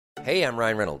Hey, I'm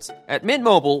Ryan Reynolds. At Mint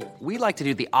Mobile, we like to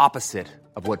do the opposite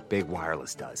of what Big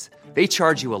Wireless does. They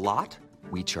charge you a lot,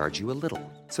 we charge you a little.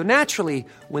 So naturally,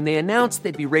 when they announced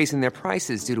they'd be raising their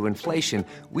prices due to inflation,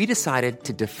 we decided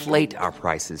to deflate our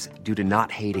prices due to not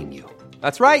hating you.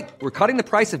 That's right. We're cutting the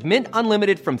price of Mint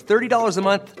Unlimited from $30 a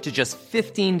month to just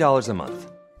 $15 a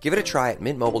month. Give it a try at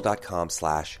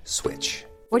mintmobile.com/switch.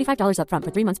 $45 up front for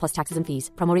 3 months plus taxes and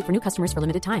fees. Promo rate for new customers for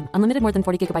limited time. Unlimited more than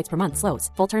 40 gigabytes per month. Slows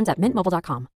full terms at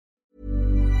mintmobile.com.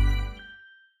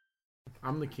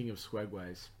 I'm the king of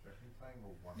swagways.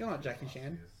 You're not Jackie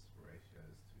Chan.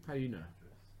 How do you know?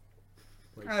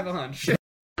 I have a hunch.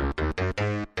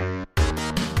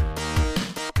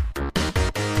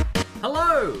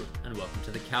 Hello, and welcome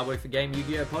to the Cowboy for Game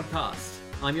Yu-Gi-Oh! Podcast.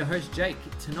 I'm your host, Jake.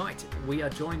 Tonight, we are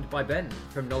joined by Ben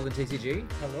from Nolan TCG.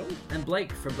 Hello. And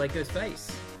Blake from Blake Goes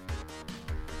Face.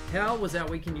 How was our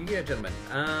week in Yu-Gi-Oh, gentlemen?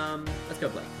 Let's go,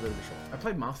 Blake. A little bit short. I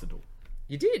played Master Duel.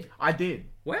 You did? I did.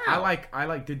 Wow.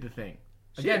 I did the thing.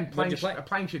 Again, What'd you play?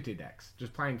 playing shitty decks.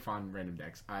 Just playing fun, random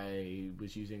decks. I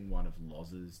was using one of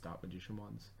Loz's Dark Magician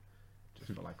ones.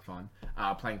 Just for, like, fun.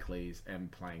 Playing Cleese and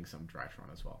playing some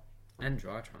Drytron as well. And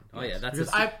Drytron. Oh, yeah, that's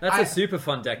Because a super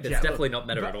fun deck that's definitely not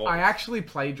meta at all. I actually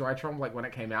played Drytron, like, when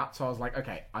it came out, so I was like,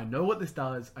 okay, I know what this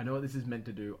does. I know what this is meant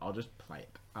to do. I'll just play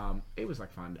it. It was,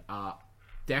 like, fun.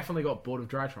 Definitely got bored of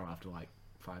Drytron after, like,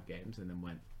 5 games and then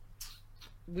went...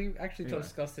 We actually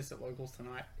discussed this at Locals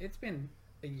tonight. It's been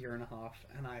a year and a half,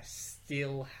 and I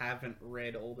still haven't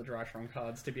read all the Drytron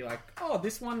cards to be like, oh,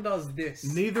 this one does this.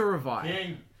 Neither have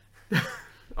I.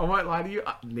 I won't lie to you,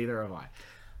 neither have I.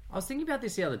 I was thinking about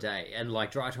this the other day, and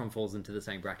like Drytron falls into the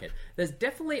same bracket. There's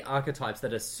definitely archetypes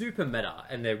that are super meta,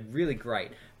 and they're really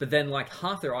great, but then like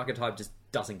half their archetype just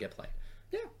doesn't get played.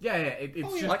 Yeah,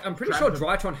 it's just... Like, I'm pretty sure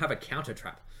Drytron have a counter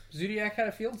trap. Zodiac had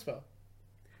a field spell.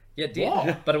 Yeah, it did,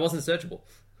 What? but it wasn't searchable.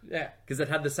 Yeah. Because it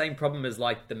had the same problem as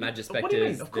like the Magispectors. What do you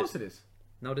mean? Of course it is.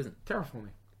 No, it isn't.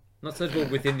 Terraforming. Not searchable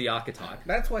within the archetype.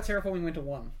 That's why Terraforming went to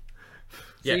 1.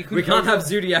 Yeah, you could we can't over- have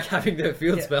Zodiac having the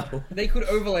field Yeah. spell. They could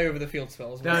overlay over the field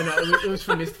spell as well. No, it was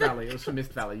for Mist Valley. It was for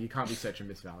Mist Valley. You can't be searching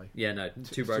Mist Valley. Yeah, no,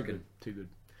 too broken. Too good.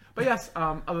 But yes,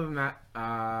 other than that,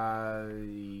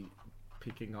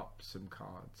 picking up some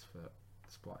cards for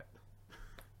Splight.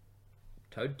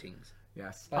 Toad Tings.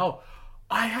 Yes. Oh,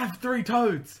 I have 3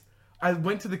 toads. I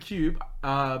went to the cube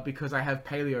because I have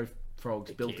paleo frogs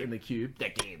built in the cube. The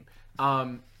cube.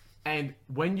 And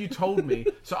when you told me,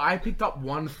 so I picked up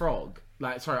 1 frog.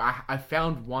 I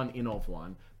found 1 in of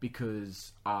 1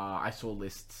 because I saw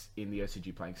lists in the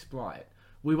OCG playing Splight.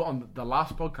 We were on the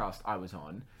last podcast I was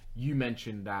on. You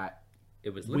mentioned that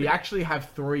It was we limited. actually have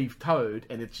 3 toad,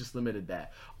 and it's just limited there.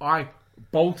 I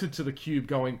bolted to the cube,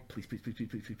 going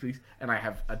please, and I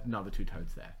have another 2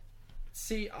 toads there.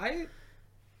 See,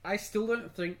 I still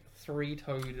don't think 3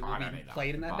 Toad will I don't be either,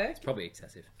 played in that but- deck. Probably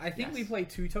excessive. I think we play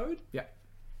 2 Toad. Yeah.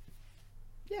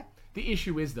 Yeah. The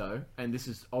issue is, though, and this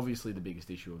is obviously the biggest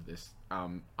issue of this,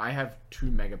 I have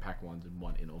 2 Mega Pack 1s and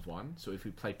 1 in of 1, so if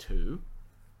we play 2...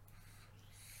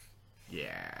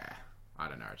 Yeah... I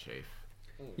don't know, Chief.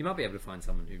 You might be able to find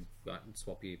someone who might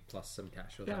swap you plus some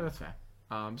cash or Yeah, that. that's fair.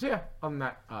 So yeah, other than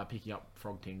that, picking up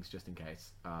Frog Tings just in case,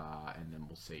 and then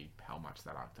we'll see how much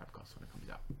that archetype costs when it comes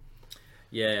out.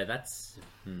 Yeah, that's...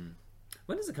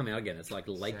 When does it come out again? It's like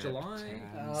late July?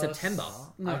 September?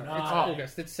 No, it's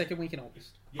August. It's second week in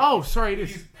August. Oh, sorry, it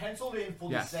is. He's penciled in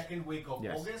for Yes. the second week of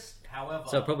Yes. August. However,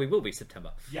 So it probably will be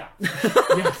September. yeah,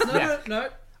 Yes. No.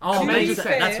 Oh, To main be set.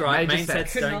 fair, That's right. Major Main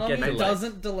sets. sets don't get Konami delayed.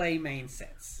 doesn't delay main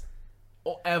sets.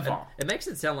 Or ever. It makes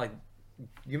it sound like...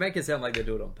 You make it sound like they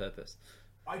do it on purpose.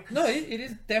 I could No, it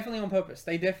is definitely on purpose.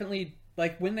 They definitely,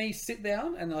 like, when they sit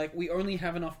down and they're like, we only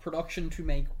have enough production to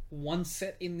make 1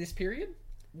 set in this period,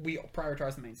 we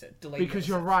prioritize the main set. Delay Because the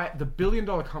you're sets. right, the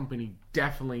billion-dollar company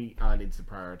definitely needs to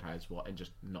prioritize what and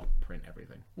just not print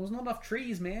everything. Well, there's not enough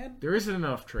trees, man. There isn't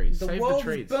enough trees. The Save the world's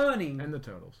trees. burning. And the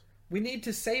turtles. We need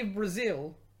to save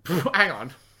Brazil Hang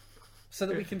on. so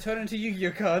that we can turn into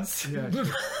Yu-Gi-Oh cards. Yeah.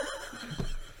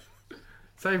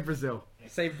 Save Brazil.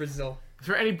 Save Brazil. Is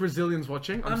there any Brazilians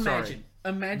watching? I'm sorry. But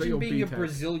Imagine you're being a B-Tech.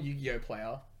 Brazil Yu-Gi-Oh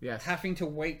player. Yes. Having to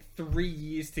wait 3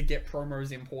 years to get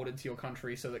promos imported to your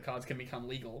country so that cards can become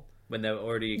legal. When they're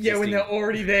already existing. Yeah, when they're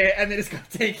already there and then it's got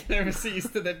taken overseas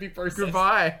to then be processed.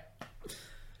 Goodbye.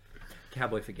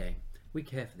 Cowboy for game. We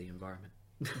care for the environment.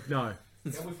 No.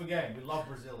 yeah, we forget. We love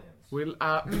Brazilians. We'll,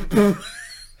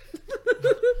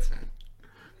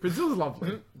 Brazil's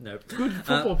lovely. Nope. Good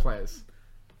football players.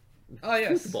 Oh,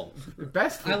 yes. Football. The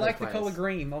best I football like players. the colour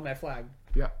green on their flag.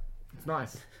 Yeah. It's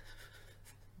nice.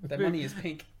 Their money is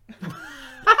pink.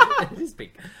 It is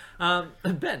big.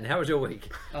 Ben, how was your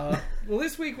week? Well,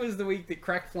 this week was the week that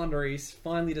Cracked Flunderies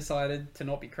finally decided to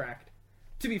not be cracked.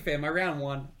 To be fair, my round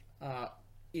one,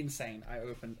 insane. I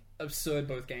opened absurd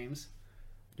both games.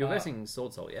 You're versing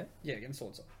Sword Soul, yeah? Yeah, against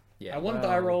Sword Soul. Yeah. I won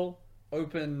die roll,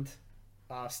 opened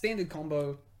standard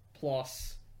combo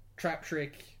plus trap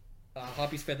trick,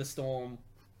 Harpy's Feather Storm,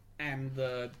 and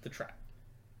the trap.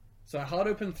 So I hard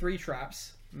opened 3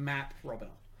 traps, map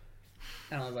Robina.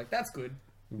 And I was like, that's good.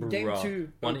 Game Bruh.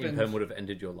 2 One opened... imperm would have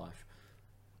ended your life.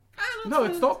 No,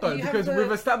 it's not though, You have because the-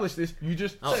 we've established this. You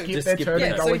just skip just their skip turn the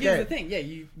and Yeah, go so again. here's the thing. Yeah,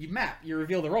 you map, you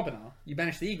reveal the Robina, you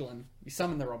banish the Eaglin, you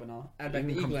summon the Robina, add back the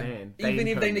Even Eaglin. command, they Even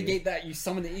if they imperm you. negate that, you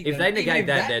summon the Eaglin. If they Even negate if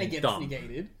that, they're gets dumb.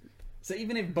 negated. So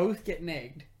even if both get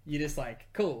negged, you're just like,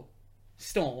 cool,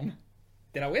 Storm.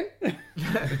 Did I win?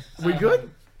 We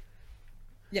good?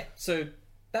 Yeah, so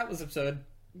that was absurd.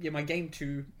 Yeah, my game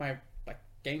two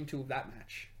of that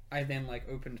match, I then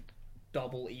opened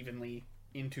double evenly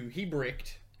into he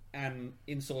bricked, and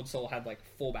in Sword Soul had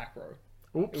 4 back row.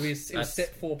 Oops. It was That's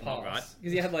set 4 not right. paths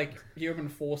because he had he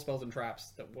opened 4 spells and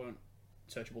traps that weren't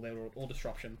searchable. They were all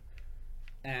disruption,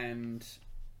 and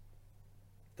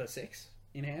the 6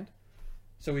 in hand.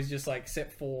 So he's just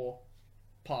set 4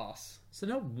 pass. So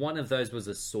not one of those was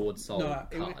a Sword Soul No,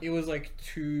 card. it was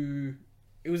 2.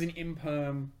 It was an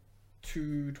imperm,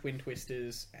 2 twin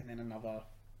twisters, and then another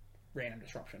random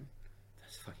disruption.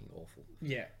 That's fucking awful.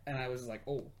 Yeah, and I was like,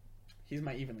 oh, he's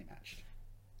my evenly matched.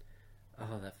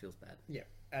 Oh, that feels bad. Yeah,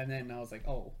 and then I was like,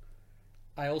 oh.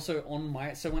 I also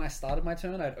so when I started my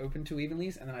turn, I'd open 2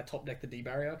 evenlies, and then I top decked the D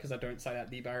barrier because I don't side out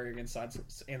D barrier against side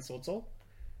and Sword Soul.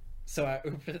 So I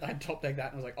top decked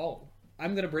that and was like, oh,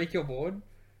 I'm gonna break your board,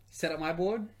 set up my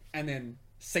board, and then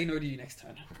say no to you next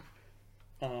turn.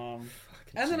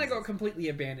 And then I got completely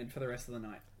abandoned for the rest of the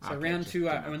night. So Okay, round just 2,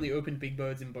 I didn't only opened big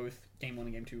birds in both game 1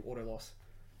 and game 2, auto loss.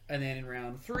 And then in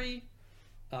round 3,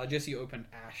 Jesse opened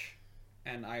Ash,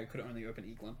 and I could only open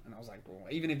Eaglin. And I was like, well,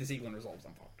 even if this Eaglin resolves,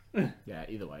 I'm fucked. Yeah,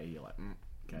 either way, you're like,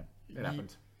 okay, it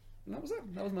happened. And that was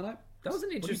it. That was my night. That was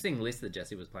an interesting list that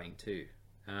Jesse was playing too.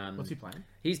 What's he playing?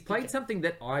 He's played something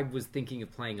that I was thinking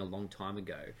of playing a long time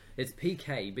ago. It's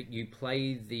PK, but you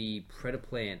play the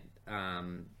Predaplant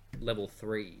level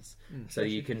 3s, so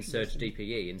you can search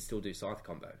DPE and still do Scythe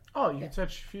combo. Oh, you can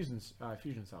search Fusion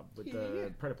Sub with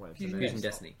the Predaplants. Fusion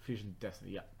Destiny. Fusion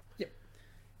Destiny, yeah.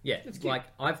 Yeah, cute.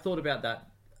 I've thought about that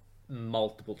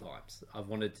multiple times. I've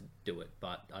wanted to do it,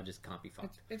 but I just can't be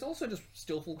fucked. It's also just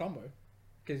still full combo.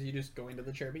 Because you just go into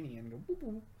the Cherubini and go,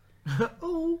 boop, boop.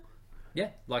 Oh. Yeah,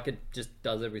 it just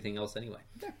does everything else anyway.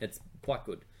 It's quite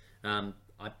good. I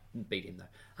beat him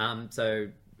though. So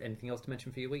anything else to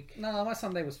mention for your week? No, my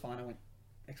Sunday was fine. I went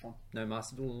X1. No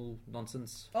Master Duel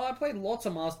nonsense. Oh, I played lots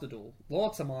of Master Duel.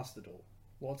 Lots and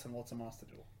lots of Master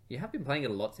Duel. You have been playing it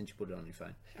a lot since you put it on your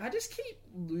phone. I just keep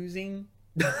losing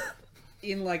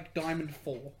in Diamond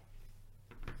 4.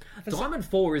 Diamond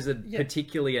 4 is a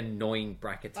particularly annoying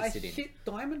bracket to I sit in. hit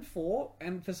Diamond 4,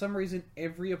 and for some reason,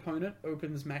 every opponent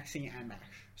opens Maxing and Mash.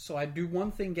 So I do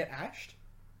one thing, get ashed.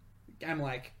 I'm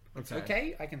like, it's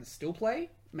okay, I can still play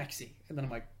Maxi. And then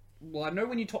I'm like, well, I know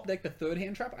when you top deck the 3rd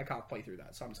hand trap, I can't play through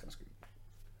that, so I'm just going to screw.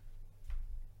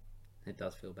 It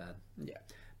does feel bad. Yeah.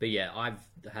 But yeah, I've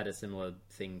had a similar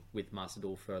thing with Master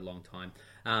Duel for a long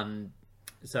time.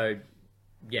 So,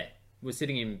 yeah, we're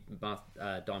sitting in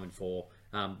Diamond 4.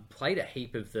 Played a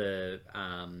heap of the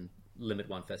Limit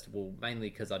 1 Festival,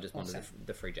 mainly because I just wanted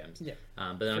the free gems. Yeah.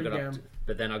 But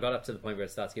then I got up to the point where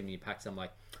it starts giving you packs. I'm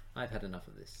like, I've had enough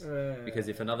of this. Because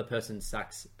if another person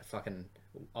sacks fucking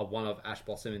a one of Ash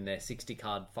Blossom in their 60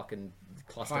 card fucking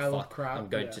Pile of clusterfuck, crap, I'm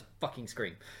going to fucking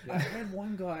scream. I had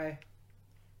one guy.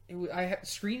 I had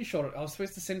screenshot it. I was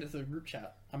supposed to send it to the group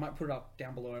chat. I might put it up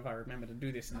down below if I remember to do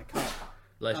this in the card.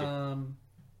 Leisure.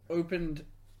 Opened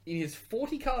in his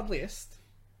 40 card list.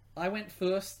 I went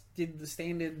first. Did the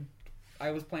standard.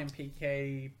 I was playing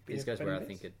PK. This goes where I Burning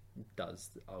think Abyss. it does.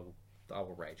 I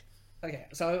will rage. Okay,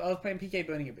 so I was playing PK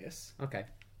Burning Abyss. Okay.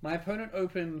 My opponent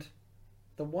opened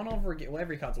the one of Regeki. Well,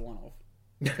 every card's a one of,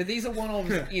 but these are one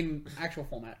ofs in actual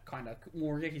format, kind of.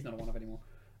 Well, Regeki's not a one of anymore.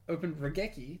 Opened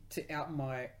Regeki to out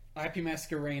my IP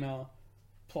Masquerena,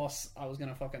 plus I was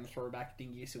gonna fucking throw back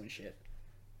Dingisu and shit.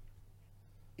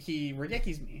 He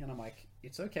Regeki's me, and I'm like,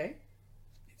 it's okay,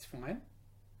 it's fine.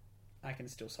 I can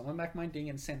still summon back my Ding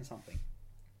and send something.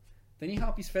 Then he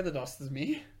Harpy's Feather Dusts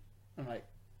me. I'm like,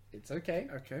 it's okay.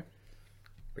 Okay.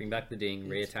 Bring back the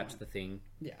ding, It's reattach fine. the thing.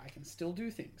 Yeah, I can still do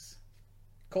things.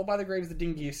 Call by the Graves the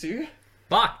Dingisu.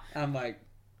 Fuck! I'm like,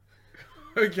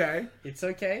 Okay. it's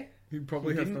okay. He He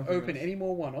probably has didn't nothing open else. any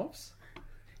more one-offs.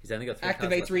 He's only got 3 cards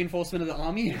Activates left. reinforcement of the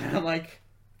army. And I'm like,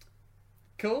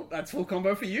 Cool. That's full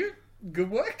combo for you. Good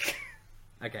work.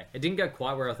 Okay, it didn't go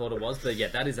quite where I thought it was, but yeah,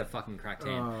 that is a fucking cracked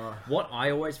hand. What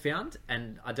I always found,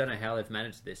 and I don't know how they've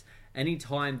managed this, any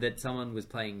time that someone was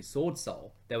playing Sword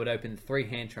Soul, they would open 3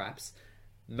 hand traps,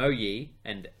 Mo Yi,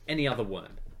 and any other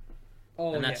worm.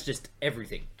 Oh, And that's just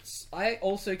everything. I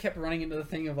also kept running into the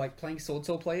thing of like playing Sword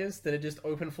Soul players that had just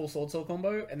open full Sword Soul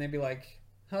combo and they'd be like,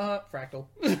 haha, Fractal.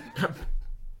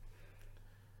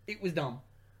 It was dumb.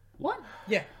 What?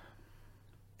 Yeah.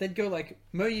 They'd go like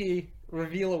Mo Yi,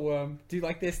 reveal a worm, do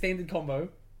like their standard combo,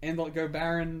 and like go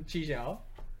Baron Chi Zhao,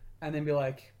 and then be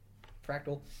like,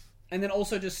 Fractal. And then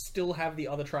also just still have the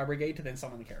other Tri Brigade to then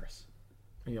summon the Keras.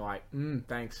 And you're like,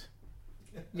 thanks.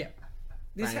 Yeah.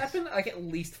 This Thanks. happened like at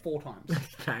least 4 times.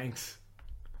 Thanks.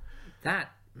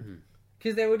 That.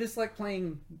 Because they were just like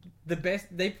playing the best.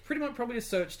 They pretty much probably just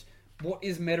searched what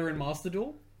is meta in Master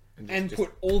Duel and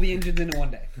put all the engines into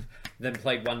one deck. Then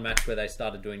played one match where they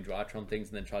started doing Drytron things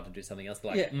and then tried to do something else.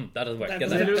 They're like, Yeah. that doesn't work. That Get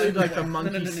doesn't- that. Literally like the No,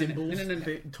 monkey no, no, no, symbols no, no,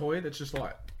 no. toy that's just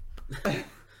like...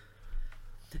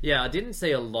 Yeah, I didn't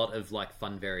see a lot of like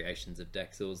fun variations of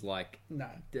decks. It was like No.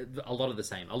 a lot of the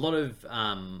same. A lot of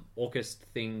Orcust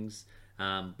things,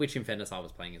 which in Fenris I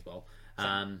was playing as well.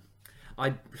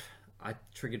 I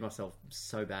triggered myself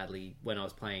so badly when I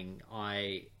was playing.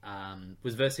 I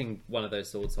was versing one of those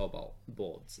Sword Soul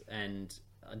boards, and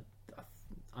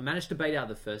I managed to bait out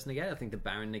the first negate. I think the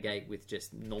Baron negate with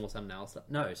just normal summon Alistar.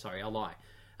 No, sorry, I'll lie.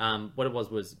 What it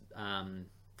was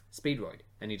Speedroid,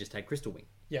 and he just had Crystal Wing.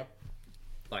 Yep.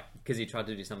 Like, because he tried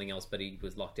to do something else, but he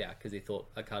was locked out because he thought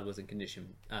a card was in condition,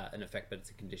 an effect, but it's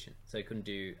a condition. So he couldn't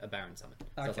do a Baron summon.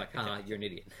 So I was like, you're an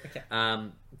idiot. Okay.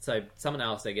 So summon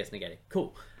Alistair gets negated.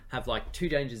 Cool. Have like 2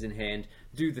 dangers in hand,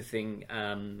 do the thing.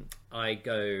 I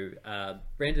go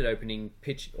branded opening,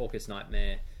 pitch Orcust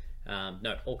Nightmare,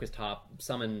 Orcust Harp,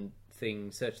 summon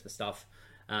thing, search the stuff,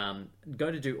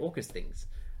 go to do Orcust things.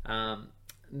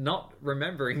 Not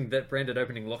remembering that branded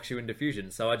opening locks you into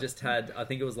fusion, so I just had, I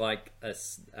think it was like a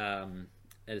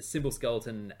Symbol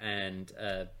Skeleton and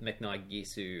a Mekhi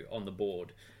Gisu on the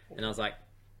board, and I was like,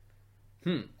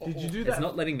 Did you do that? it's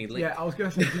not letting me link. Yeah, I was going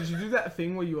to say, did you do that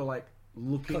thing where you were like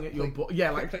looking at your click, board? Yeah,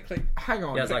 like, click, click. hang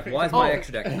on. Yeah, I was like, why is my Oh,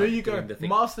 extra deck There not you go. doing the thing?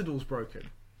 Master Duel's broken.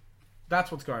 That's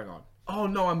what's going on. Oh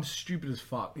no, I'm stupid as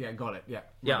fuck. Yeah, got it. Yeah.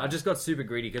 Yeah, I just got super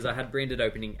greedy because I had branded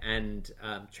opening and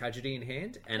tragedy in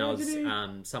hand, and Tragedy. I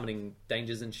was summoning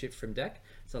dangers and shit from deck.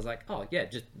 So I was like, oh yeah,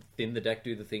 just thin the deck,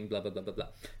 do the thing, blah blah blah blah blah.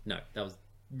 No, that was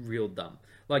real dumb.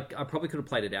 Like, I probably could have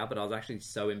played it out, but I was actually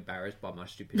so embarrassed by my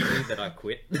stupidity that I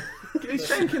quit.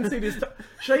 Shane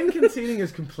conceding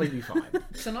is completely fine.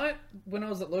 Tonight, when I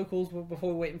was at locals, before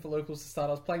we were waiting for locals to start,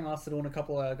 I was playing Master Duel and a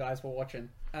couple of guys were watching.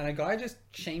 And a guy just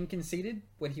shame conceded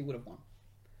when he would have won.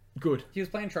 Good. He was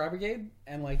playing Tri Brigade,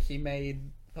 and like he made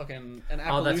fucking an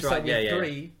Oh, that's Appaloosa right. with Yeah, yeah,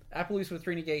 3. Appaloosa with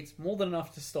 3 negates, more than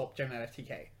enough to stop Gemini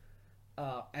FTK.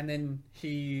 And then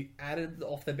he added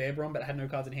off the Bear Brom, but had no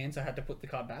cards in hand, so I had to put the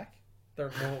card back. The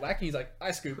roll back, and he's like,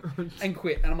 I scoop, and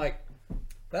quit. And I'm like,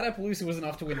 that Appaloosa was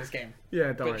enough to win this game. Yeah,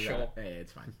 don't But worry sure. about it. Yeah,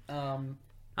 it's fine.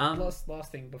 Last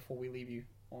thing before we leave you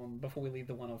before we leave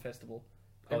the one on festival.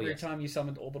 Every yes. time you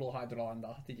summoned Orbital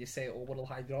Hydrolander, did you say Orbital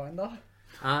Hydrolander?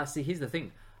 See, here's the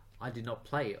thing. I did not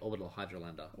play Orbital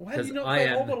Hydrolander. Why did you not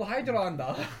play Orbital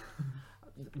Hydrolander?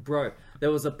 Bro,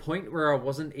 there was a point where I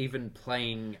wasn't even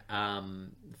playing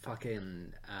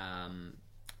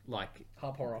like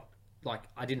Harp Horror. like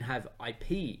I didn't have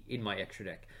IP in my extra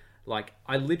deck. Like,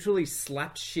 I literally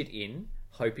slapped shit in,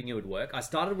 hoping it would work. I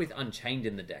started with Unchained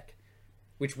in the deck,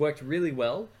 which worked really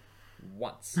well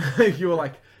once. You were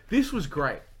like, this was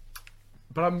great,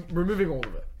 but I'm removing all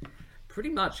of it. Pretty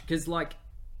much, because like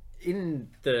in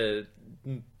the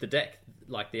deck,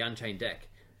 like the Unchained deck,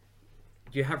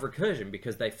 you have recursion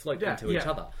because they float Yeah, into each yeah.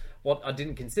 other. What I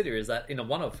didn't consider is that in a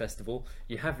one-off festival,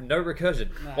 you have no recursion.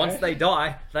 Once they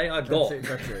die, they are gone.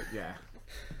 That's it. Yeah.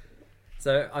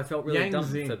 So I felt really Yang dumb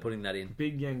Zing. for putting that in.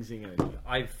 Big Yang Zing energy.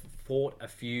 I've fought a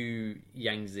few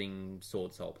Yang Zing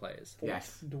Sword Soul players.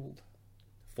 Yes. Dueled.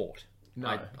 Fought. No,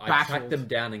 I battles. tracked them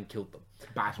down and killed them.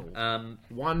 Battle.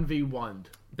 1v1.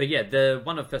 But yeah, the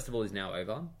one-off festival is now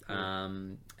over.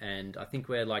 And I think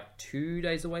we're like 2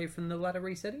 days away from the ladder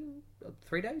resetting.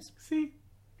 3 days? See?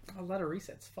 A lot of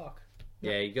resets. Fuck.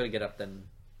 Yeah, you got to get up then.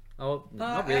 Oh,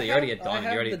 not I really. You're already have- at diamond. I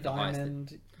have You're already the at the highest.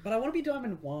 diamond, but I want to be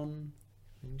diamond 1.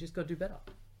 You just got to do better.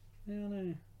 I don't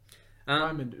know.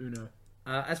 Diamond Uno.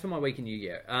 As for my week in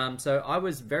Yu-Gi-Oh! So I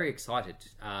was very excited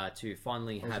to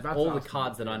finally have about to all the ask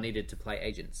cards about that I needed to play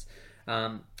agents.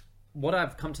 What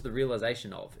I've come to the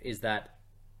realization of is that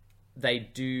they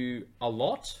do a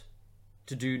lot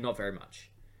to do not very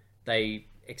much. They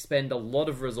expend a lot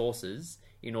of resources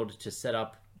in order to set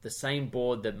up the same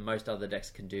board that most other decks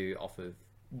can do off of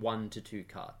 1 to 2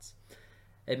 cards.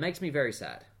 It makes me very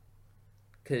sad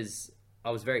because I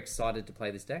was very excited to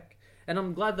play this deck, and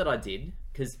I'm glad that I did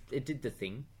because it did the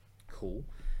thing. Cool.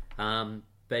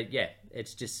 But yeah,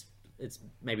 it's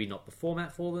maybe not the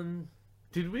format for them.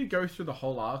 Did we go through the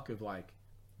whole arc of like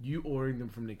you ordering them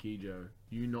from Nikijo,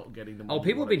 you not getting them? Oh,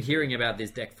 people have been hearing about this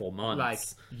deck for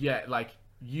months. Like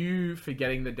you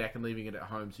forgetting the deck and leaving it at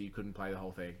home so you couldn't play the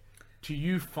whole thing, to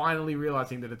you finally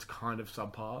realizing that it's kind of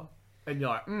subpar, and you're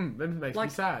like, that makes me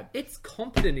sad. It's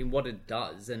competent in what it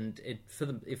does, and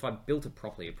if I built it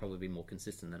properly, it'd probably be more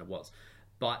consistent than it was.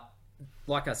 But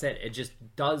like I said, it just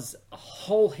does a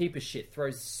whole heap of shit,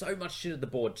 throws so much shit at the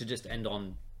board to just end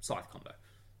on Scythe combo.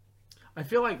 I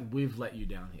feel like we've let you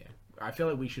down here. I feel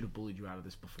like we should have bullied you out of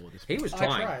this before this. He was I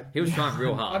trying. tried. He was trying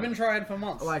real hard. I've been trying for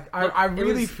months. Like, I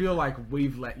really was- feel like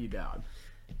we've let you down.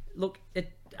 Look, at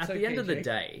the okay, end of the Jake.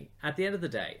 day,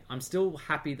 I'm still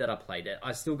happy that I played it.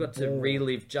 I still got to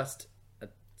relive just a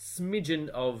smidgen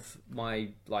of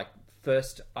my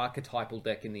first archetypal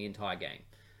deck in the entire game.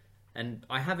 And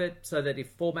I have it so that if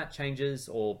format changes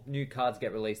or new cards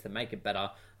get released that make it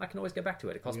better, I can always go back to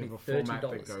it. It costs We me have a format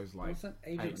that $30. goes like What's that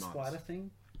 8 Agent months. Spider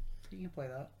thing? You can play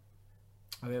that.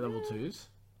 Are they level 2s?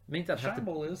 It means I'd have Shine to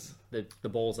Ball is. the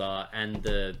balls are and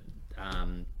the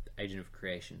Agent of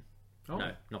Creation. Oh.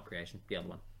 No, not Creation. The other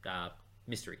one,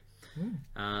 Mystery.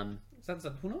 Is that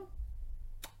Zapuna?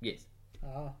 Yes.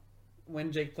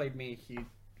 When Jake played me, he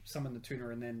summoned the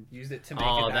tuner and then used it to make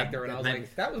Oh, a dagger, and I was that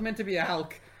like, that was meant to be a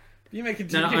Hulk. You make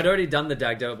it. No, I'd already done the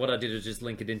Dagda. What I did was just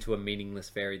link it into a meaningless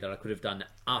fairy that I could have done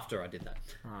after I did that.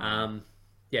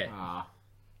 Yeah,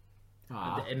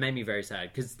 it made me very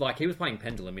sad because he was playing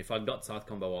Pendulum. If I got Scythe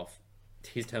combo off,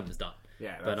 his turn was done.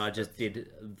 Yeah, but I just did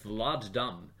the large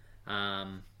dumb,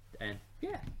 and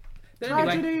yeah. But anyway,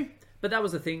 Tragedy. but that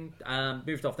was the thing.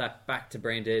 Moved off that back to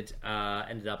Branded.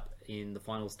 Ended up in the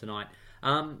finals tonight.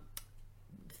 Not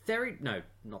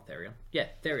Therion. Yeah,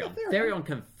 Therion. Therion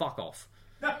can fuck off.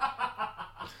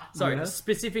 Sorry,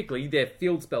 specifically, their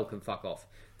field spell can fuck off.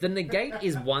 The negate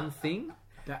is one thing.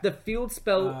 The field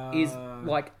spell is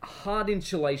hard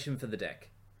insulation for the deck.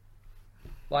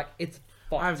 It's I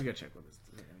fine. have to go check what this is.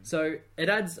 So it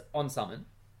adds on summon,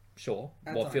 sure.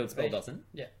 Adds What on field spell activation.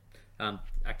 doesn't. Yeah.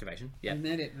 Activation, yeah. And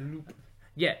then it loop.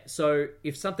 Yeah, so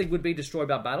if something would be destroyed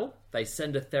by battle, they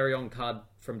send a Therion card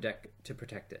from deck to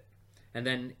protect it. And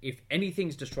then if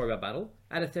anything's destroyed by battle,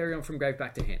 add a Therion from grave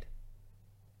back to hand.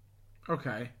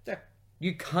 Okay. Yeah.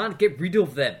 You can't get rid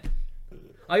of them.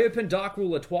 I opened Dark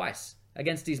Ruler twice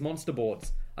against these monster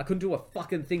boards. I couldn't do a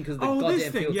fucking thing because of the Oh, goddamn this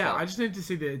thing. field Yeah, spell. I just need to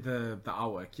see the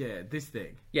artwork. Yeah, this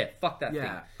thing. Yeah, fuck that thing.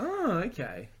 Yeah. Oh,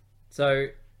 okay. So,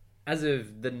 as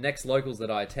of the next locals that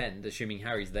I attend, assuming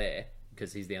Harry's there,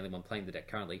 because he's the only one playing the deck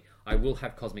currently, I will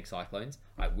have Cosmic Cyclones.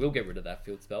 I will get rid of that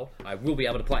field spell. I will be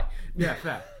able to play. Yeah,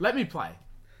 fair. Let me play.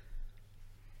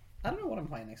 I don't know what I'm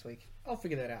playing next week. I'll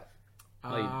figure that out.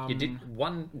 Oh, you did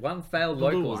one failed Blue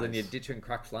locals and Eyes. you're ditching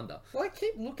Crack Flunder. Well, I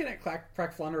keep looking at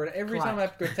Crack Flunder, and every Clack. time I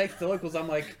have to go take it to locals, I'm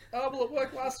like, oh, well, it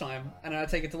worked last time. And I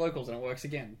take it to locals, and it works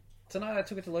again. Tonight I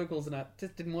took it to locals, and it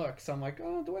just didn't work. So I'm like,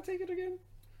 oh, do I take it again?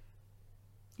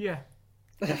 Yeah.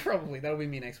 Probably. That'll be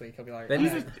me next week. I'll be like,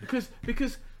 Then- "Ah."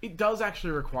 Because it does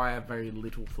actually require very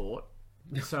little thought.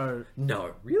 So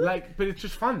No, really? but it's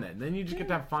just fun then. Then you just get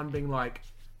to have fun being like,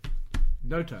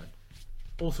 no turn.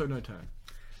 Also no turn.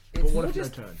 it's what more if no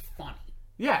just turn? funny.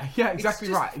 Yeah, exactly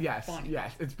just right. Yes, funny.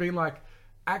 yes. It's been like,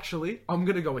 actually, I'm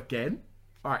gonna go again.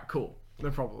 All right, cool, no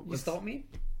problem. You stop me?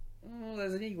 Oh,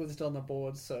 there's an eagle still on the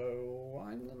board, so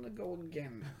I'm gonna go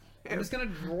again. I'm just gonna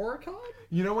draw a card?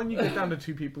 You know when you get down to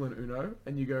 2 people in Uno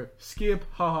and you go skip,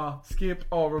 haha, skip,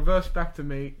 oh reverse back to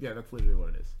me. Yeah, that's literally what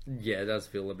it is. Yeah, it does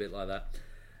feel a bit like that.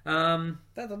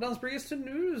 That does bring us to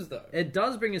news, though. It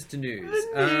does bring us to news.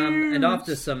 And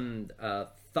after some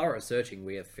thorough searching,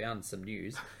 we have found some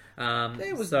news.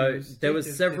 There was so news. there Jake was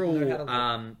just several. didn't know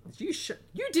how to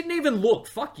You didn't even look.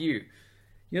 Fuck you.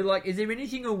 You're like, is there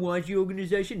anything on YG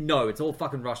organization? No, it's all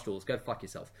fucking rush tools. Go fuck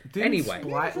yourself. Anyway,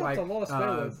 Splight, Yeah, like, a lot of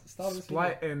spoilers. Start of this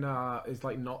Splight and is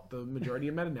like not the majority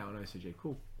of meta now in OCG.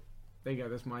 Cool. There you go.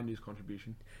 That's my news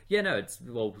contribution. yeah, no, it's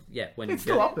when It's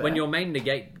still up there. when your main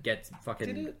negate gets fucking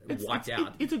Did it? wiped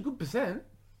out. It's a good percent.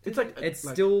 It's like It's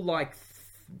like still like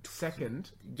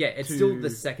second. yeah, it's to- still the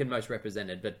second most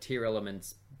represented, but tier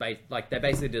elements they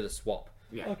basically did a swap.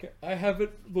 Yeah. Okay, I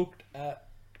haven't looked at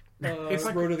It's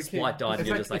like- Road of the King. Splight died, and It's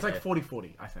you're like, just like, it's like eh.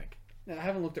 40-40, I think. No, I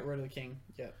haven't looked at Road of the King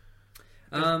yet.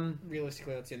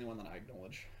 Realistically, that's the only one that I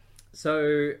acknowledge.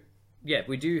 So, yeah,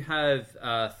 we do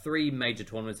have 3 major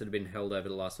tournaments that have been held over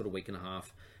the last sort of week and a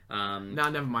half. Nah,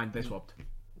 never mind. They swapped.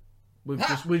 We've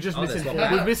just Oh, misinformed.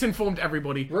 that's We've misinformed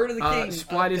everybody. Road of the King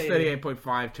Splight is updated.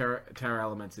 38.5. Terra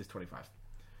Elements is 25.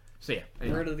 So yeah.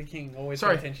 Anyway. Road of the King. Always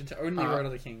Sorry. pay attention to only Road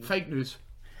of the King. Fake news.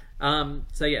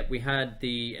 So yeah, we had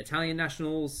the Italian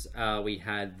nationals. We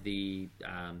had the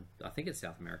I think it's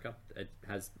South America. It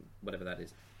has whatever that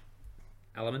is.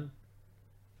 Alaman?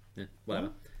 Yeah, whatever.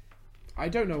 I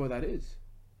don't know what that is.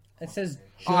 It says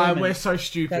Ah, German. we're so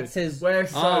stupid. That says we're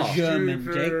so German,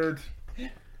 stupid.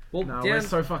 Well, No, we're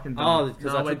so fucking dumb. Oh,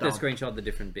 because No, I we're took the dumb. screenshot of the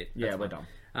different bit. Yeah, That's we're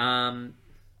fine.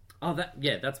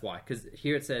 dumb. That's why. Because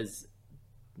here it says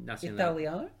Nacional.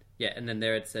 Italiano. Yeah, and then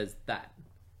there it says that.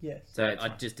 Yes. So I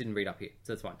just didn't read up here,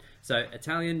 so that's fine. So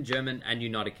Italian, German, and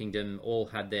United Kingdom all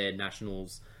had their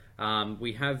nationals.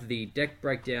 We have the deck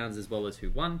breakdowns as well as who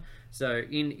won. So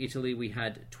in Italy, we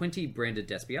had 20 Branded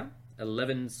Despia,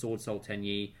 11 Sword Soul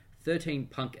Tenyi, 13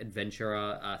 Punk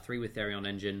Adventurer, 3 with Therion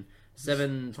Engine,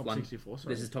 7 top 64,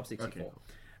 sorry. This is top 64.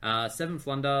 Okay. 7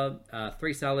 Flunder,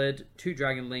 3 Salad, 2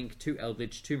 Dragon Link, 2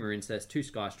 Eldritch, 2 Marincess, 2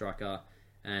 Sky Striker,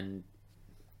 and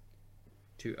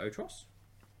 2 Otros.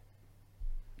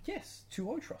 Yes. 2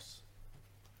 Otros.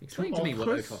 Explain to me what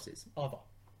Otros? Otros is.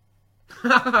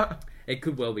 Other. It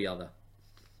could well be other.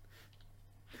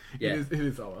 Yeah. It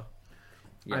is our.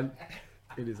 Yeah.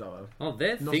 It is our. Oh,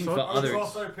 their thing for Nosotros? other.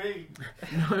 Cross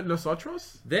OP.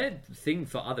 Nosotros? Their thing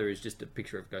for other is just a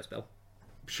picture of Ghost Bell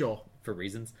Sure. for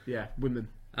reasons. Yeah, women.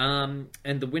 And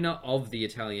the winner of the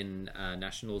Italian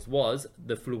nationals was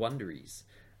the Fluunderies.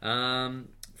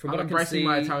 From I'm what I can embracing see,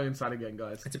 my Italian side again,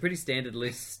 guys. it's a pretty standard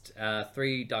list.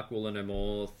 3 Dark Ruler No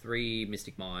More, 3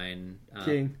 Mystic Mine,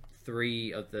 King.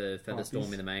 3 of the Featherstorm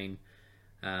Harpies. in the main.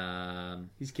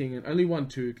 He's king and only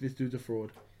 1-2. This dude's a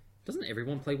fraud. Doesn't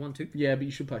everyone play 1-2? Yeah, but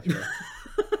you should play 3.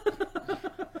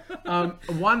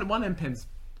 one M pen's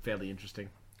fairly interesting.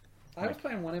 I was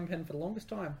playing 1 M pen for the longest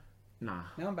time. Nah.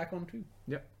 Now I'm back on 2.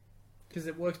 Yep. Because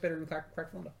it works better in Crack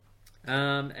Flunder.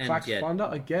 And Clacked yeah, Flunder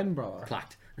again, brother.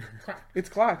 clacked. It's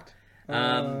clacked. Yeah,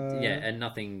 and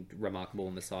nothing remarkable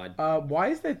on the side Why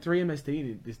is there 3 MST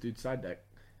in this dude's side deck?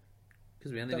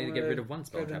 because we only need to get rid of one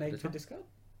spell Go to trap at a need to time. discard.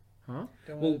 Huh?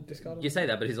 Don't Well, want to discard you say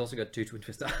that, but he's also got 2 Twin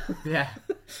Twister. Yeah.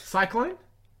 Cyclone?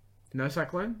 No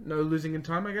Cyclone? No losing in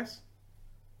time, I guess?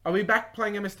 Are we back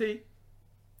playing MST?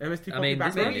 MST Poppy I mean,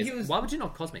 back this row? man is, why would you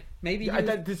not Cosmic? Maybe Yeah, he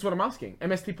was, this is what I'm asking.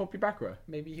 MST Poppy back row.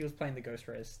 maybe he was playing the Ghost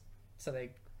Rares, so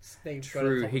they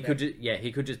True, he could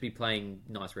he could just be playing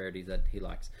nice rarities that he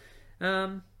likes.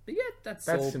 But yeah, that's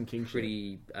all some king shit.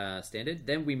 pretty standard.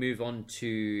 Then we move on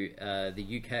to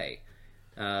the UK.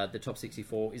 The top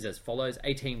 64 is as follows: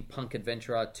 18 Punk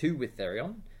Adventurer, 2 with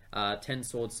Therion, 10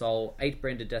 Sword Soul, 8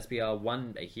 Branded Despia,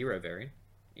 1 a hero variant.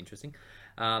 Interesting.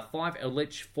 5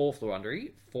 Eldritch, 4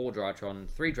 Fluundery, 4 Drytron,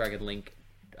 3 Dragon Link,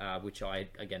 which I,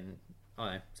 again,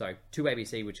 sorry, 2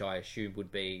 ABC, which I assume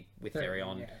would be with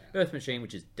Therion, yeah. Earth Machine,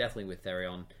 which is definitely with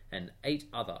Therion, and 8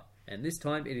 other. And this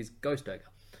time it is Ghost Ogre.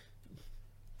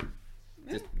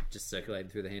 Just circulating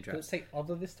through the hand Did it traps. say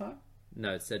other this time?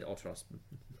 No, it said Otros.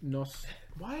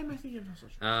 Why am I thinking of Nos?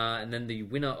 And then the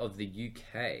winner of the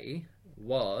UK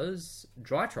was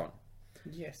Drytron.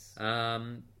 Yes.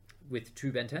 With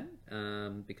 2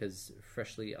 Benten, because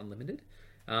freshly unlimited.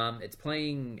 It's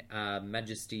playing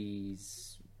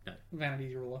Majesty's... No,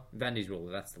 Vanity Ruler. Vanity's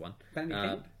Ruler, that's the one. Vanity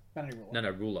King? Vanity Ruler. No,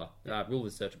 Ruler. Ruler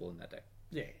is searchable in that deck.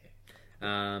 Yeah.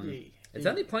 It's Yeah.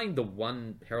 only playing the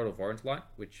one Herald of Orange Light,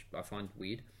 which I find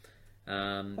weird.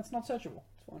 That's not searchable.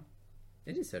 It's fine.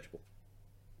 It is searchable.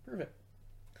 Prove it.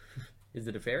 Is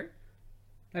it a fairy?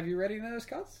 Have you read any of those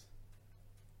cards?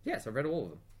 Yes, I've read all of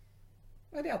them.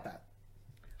 I doubt that.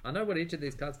 I know what each of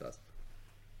these cards does.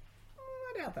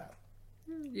 I doubt that.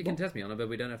 You can test me on it, but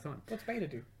we don't have time. What's Beta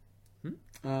do?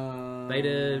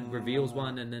 Beta reveals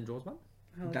one and then draws one.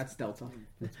 That's Delta.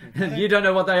 You don't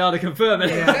know what they are to confirm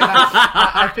it.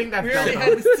 I think that's We already Delta.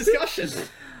 had this discussion.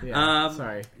 Yeah,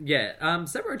 sorry. Yeah,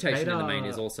 set rotation in the main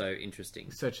Beta- is also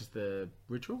interesting. Searches the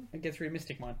ritual? It gets rid of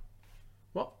Mystic Mine.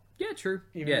 What? Yeah, true.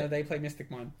 Even Yeah. though they play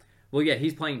Mystic Mine. Well, yeah,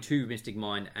 he's playing 2 Mystic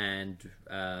Mine and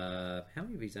how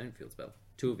many of his own field spell?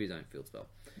 2 of his own field spell.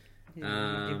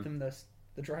 Yeah, you give them the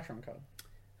Drytron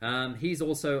card. He's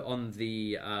also on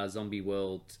the Zombie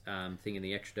World thing in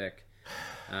the extra deck.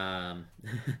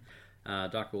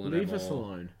 Dark Ruler Leave No us More.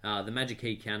 alone. The Magic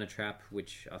Key Counter Trap,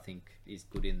 which I think is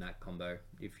good in that combo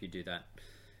if you do that.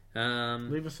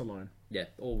 Leave us alone. Yeah,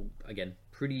 all, again,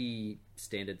 pretty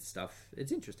standard stuff.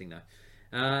 It's interesting, though.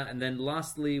 And then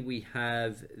lastly, we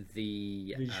have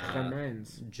the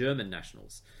Germans. German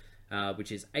Nationals,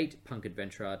 which is 8 Punk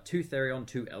Adventurer, 2 Therion,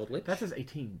 2 Eldritch. That says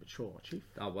 18, but sure, Chief.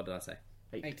 Oh, what did I say?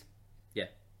 8. Yeah,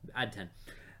 add 10.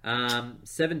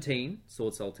 17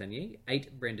 Sword Soul Tenyi,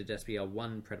 8 Branded Despia,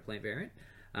 1 Predaplant variant,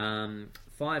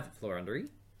 5 Florundery,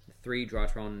 3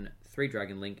 Drytron, 3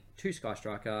 Dragon Link, 2 Sky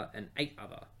Striker, and 8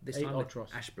 other. This 8 time with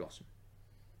Ultros. Ash Blossom.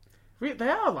 They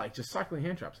are like just cycling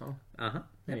hand traps, huh? Uh-huh.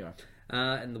 Anyway.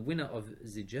 And the winner of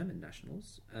the German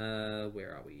Nationals,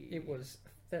 where are we? It was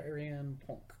Therian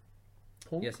Ponk.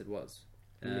 Yes, it was.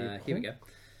 Le Here we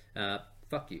go.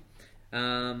 Fuck you.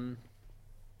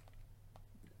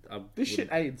 This shit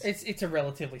aids. It's a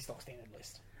relatively stock standard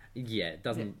list. Yeah, it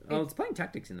doesn't... it's playing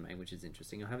Tactics in the main, which is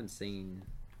interesting. I haven't seen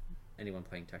anyone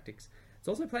playing Tactics. It's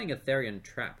also playing a Therian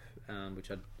Trap,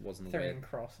 which I wasn't aware. Therian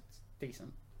Cross, it's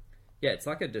decent. Yeah, it's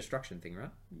like a destruction thing, right?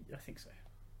 I think so.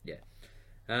 Yeah.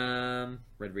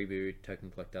 Red Reboot, Token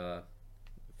Collector.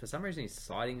 For some reason, he's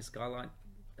siding Skylight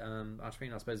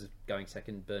Archfiend. I suppose it's going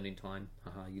second, Burning Time.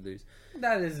 Haha, you lose.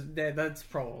 That's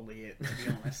probably it, to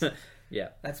be honest. Yeah.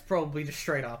 That's probably just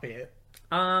straight up it.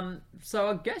 So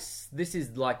I guess this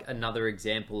is like another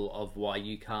example of why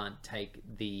you can't take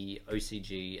the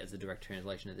OCG as a direct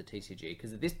translation of the TCG,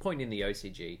 because at this point in the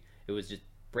OCG, it was just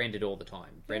branded all the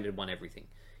time. Branded won everything.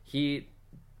 Here,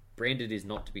 branded is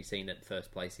not to be seen at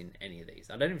first place in any of these.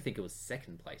 I don't even think it was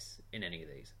second place in any of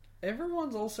these.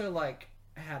 Everyone's also like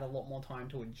had a lot more time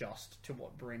to adjust to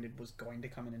what branded was going to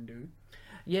come in and do.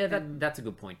 Yeah, that's a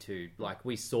good point too. Like,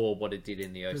 we saw what it did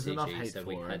in the There's enough OCG, hate so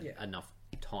we for had it. enough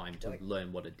time to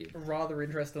learn what it did. Rather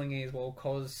interestingly as well,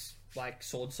 because like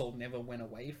Sword Soul never went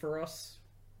away for us.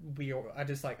 We are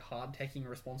just like hard taking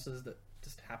responses that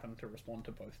just happen to respond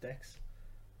to both decks.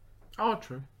 Oh,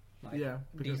 true. Like, Yeah,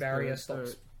 because D-Barrier the-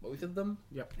 stops both of them.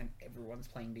 Yep. And everyone's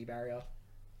playing D-Barrier.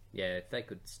 Yeah, if they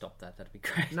could stop that, that'd be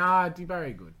great. Nah,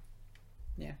 very good.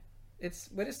 Yeah.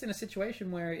 We're just in a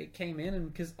situation where it came in,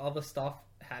 and because other stuff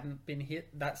hadn't been hit,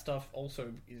 that stuff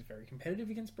also is very competitive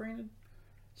against branded.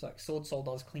 So like Sword Soul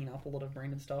does clean up a lot of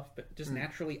branded stuff, but just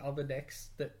naturally other decks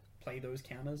that play those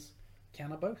counters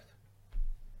counter both.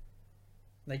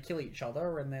 They kill each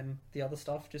other, and then the other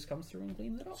stuff just comes through and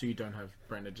cleans it up. So you don't have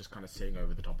Brenda just kind of sitting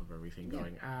over the top of everything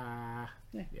going, Yeah,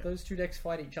 Yeah. those two decks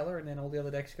fight each other, and then all the other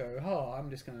decks go, oh,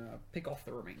 I'm just going to pick off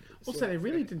the remainders. Also, they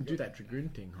really didn't do that Dragoon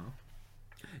thing, huh?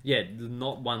 Yeah,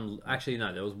 not one... Actually,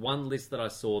 no, there was one list that I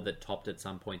saw that topped at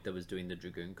some point that was doing the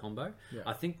Dragoon combo. Yeah.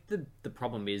 I think the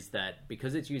problem is that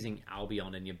because it's using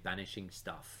Albion and you're banishing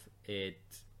stuff, it,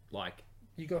 like...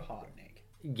 You go hard, Nick.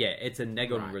 Yeah, it's a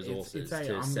neg on Right, resources it's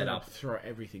to I'm set gonna up. throw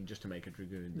everything just to make a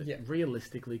Dragoon that Yeah.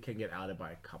 realistically can get outed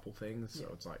by a couple things, so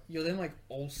it's like... You're then like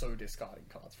also discarding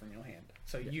cards from your hand.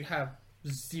 So you have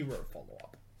zero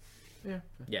follow-up. Yeah.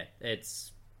 Yeah,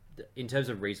 it's... In terms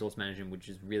of resource management, which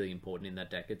is really important in that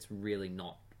deck, it's really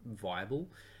not viable.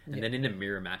 And then in a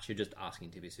mirror match, you're just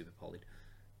asking to be super polyed.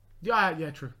 Yeah,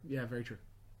 true. Yeah, very true.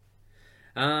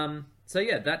 So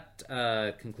yeah,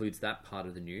 that concludes that part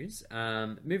of the news.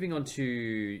 Moving on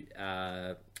to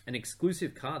an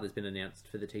exclusive card that's been announced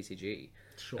for the TCG,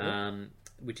 Sure.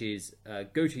 which is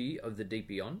Goatee of the Deep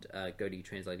Beyond. Goatee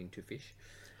translating to fish.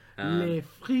 Les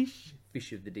friches.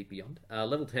 Fish of the Deep Beyond.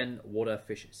 Level 10 water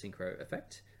fish synchro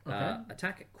effect. Okay.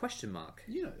 Attack question mark.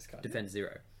 You know this card. Defense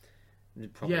 0.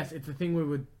 Probably. Yes, it's the thing we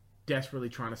were desperately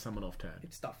trying to summon off turn.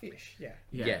 It's Starfish, yeah.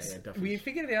 Yeah, Yes. yeah, definitely. We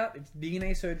figured it out. It's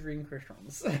DNA surgery and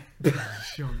Crystons.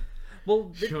 Sure.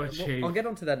 Well, Sure, Chief. I'll get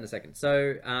onto that in a second.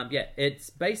 So, yeah, it's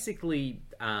basically...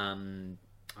 I can't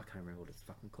remember what it's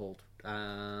fucking called.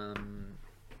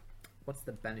 What's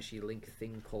the Banishy Link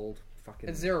thing called? Fucking...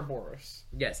 It's Zeroboros.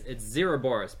 Yes, it's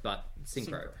Zeroboros, but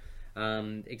synchro.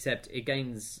 Except it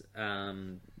gains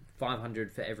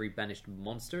 500 for every banished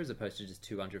monster, as opposed to just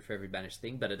 200 for every banished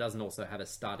thing, but it doesn't also have a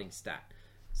starting stat.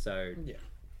 So, Yeah.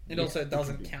 It also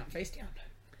doesn't count face down.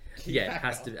 yeah, it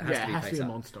has to, It be has to face be a up.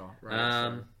 monster,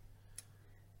 right?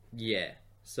 Yeah.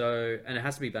 So, and it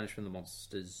has to be banished from the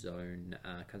monster zone.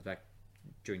 Comes back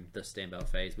during the standby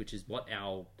phase, which is what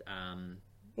our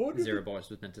Zeroboros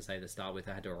was meant to say to start with.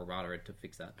 I had to errata it to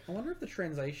fix that. I wonder if the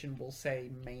translation will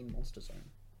say main monster zone.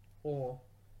 Or...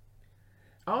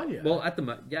 Oh, yeah. Well, at the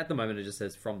moment it just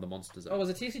says from the monster zone. Oh, it was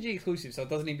a TCG exclusive, so it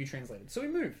doesn't need to be translated. So we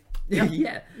move.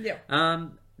 Yeah. Yeah.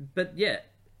 But yeah,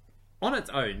 on its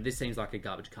own, this seems like a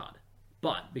garbage card.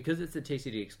 But because it's a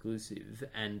TCG exclusive,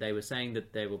 and they were saying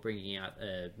that they were bringing out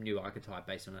a new archetype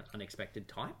based on an unexpected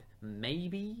type,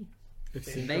 maybe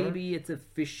it's a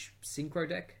fish synchro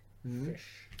deck, Fish.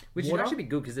 which Water? would actually be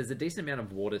good because there's a decent amount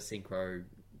of water synchro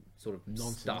sort of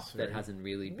Nonsense, stuff that right? hasn't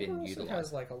really It been also utilized.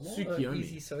 has like a lot Tsukiyomi. of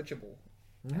easy searchable,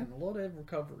 and a lot of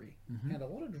recovery, and a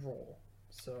lot of draw.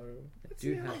 So let's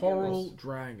do see how have it Coral goes.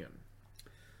 Dragon.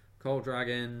 Coral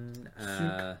Dragon,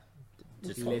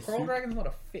 just Les Coral Souk. Dragon's not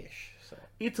a fish, so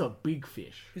It's a big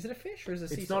fish. Is it a fish or is it a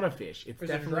sea It's not a serpent? fish. It's Or is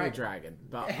it a definitely a dragon?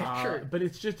 dragon. But Sure. but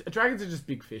it's just dragons are just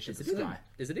big fish in the sky.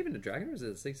 Is it even a dragon or is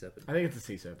it a sea serpent? I think it's a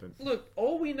sea serpent. Look,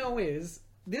 all we know is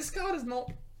this card is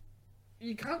not.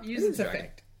 You can't use It is its dragon.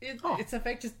 effect. Oh. Its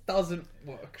effect just doesn't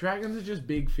work. Dragons are just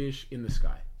big fish in the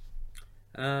sky.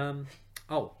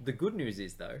 Oh, the good news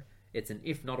is though, it's an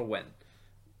if not a when.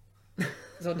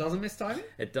 So it doesn't miss timing.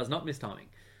 It does not miss timing,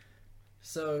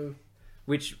 So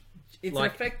which it's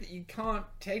like an effect that you can't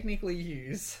technically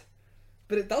use,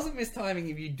 but it doesn't miss timing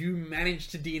if you do manage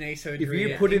to DNA surgery. if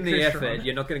you it put in the Crystron. effort,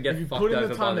 you're not going to get you fucked put in the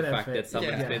over by time the and fact effort, that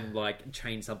someone's yeah. been like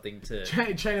chained something to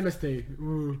Chain MST.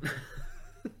 Ooh.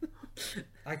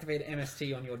 Activate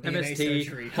MST on your DNA MST,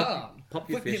 surgery. pop- pop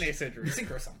your Quick fish. DNA surgery.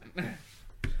 Synchro summon.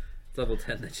 level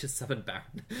 10 that just summoned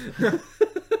Baron.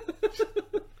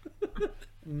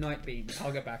 Night beam.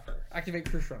 Target backer. Activate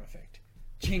Crystron effect.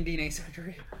 Chain DNA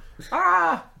surgery.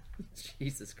 Ah!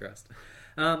 Jesus Christ.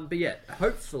 But yeah,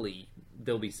 hopefully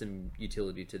there'll be some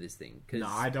utility to this thing. Cause No,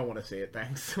 I don't want to see it,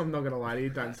 thanks. I'm not going to lie to you.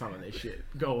 Don't summon this shit.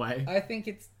 Go away. I think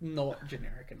it's not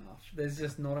generic enough. There's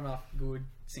just not enough good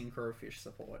synchro fish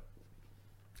support.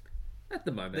 at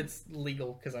the moment, It's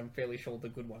legal because I'm fairly sure the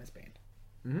good one is banned.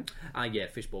 yeah,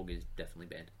 Fishborg is definitely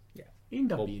banned. In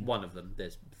Well, W. one of them.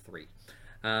 There's 3.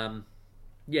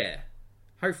 Yeah.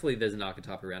 Hopefully there's an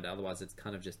archetype around it. Otherwise, it's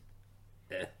kind of just.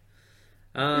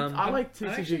 I like TCG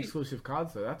actually- exclusive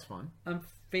cards, though. That's fun. I'm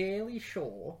fairly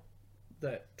sure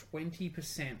that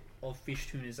 20% of fish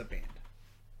tuners are banned.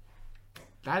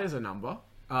 That is a number.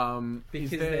 Because is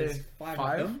there there's 5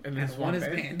 of them, and there's one is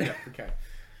banned? banned. Yeah, okay.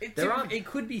 It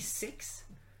could be 6,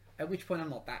 at which point I'm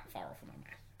not that far off on my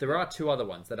math. There are 2 other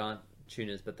ones that aren't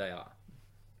tuners, but they are.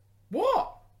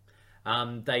 What?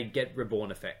 They get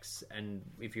reborn effects, and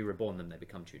if you reborn them, they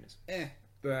become tuners. Eh.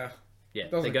 Yeah,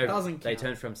 Doesn't- doesn't They count.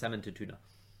 turn from salmon to tuna.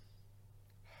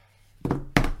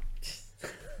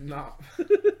 No.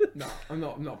 No, I'm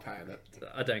not paying it.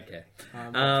 I don't care.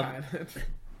 I'm not paying it.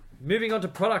 Moving on to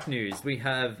product news, we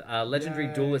have Legendary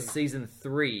Yay. Duelist Season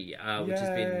 3, which has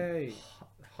been Yay.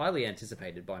 highly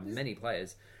anticipated by many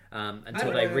players until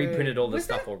don't they know. reprinted all the Was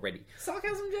stuff that- already.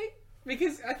 Sarcasm, Jake?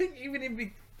 Because I think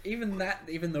even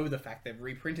though the fact they've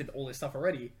reprinted all this stuff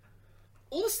already,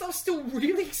 all this stuff's still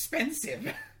really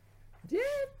expensive. Yeah,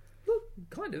 look,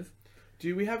 kind of.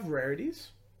 Do we have rarities?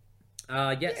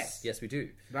 Yes, we do.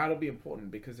 That'll be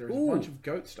important because there's Ooh. a bunch of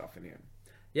goat stuff in here.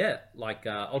 Yeah, like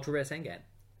Ultra Rare Sangan.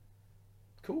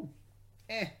 Cool.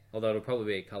 Eh. Although it'll probably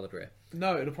be a coloured rare.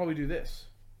 No, it'll probably do this.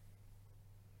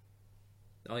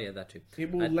 Oh yeah, that too.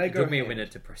 It will It Lego took me a hand.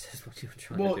 minute to process what you were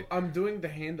trying Well, to do. I'm doing the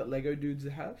hand that Lego dudes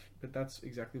have, but that's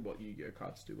exactly what Yu-Gi-Oh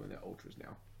cards do when they're ultras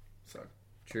now. So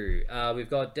True. We've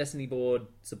got Destiny board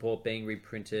support being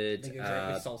reprinted. Like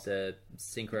exactly Soul. The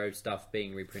Synchro stuff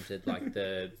being reprinted, like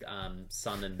the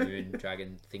Sun and Moon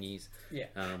Dragon thingies. Yeah.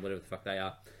 Whatever the fuck they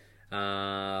are.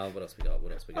 What else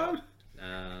we got?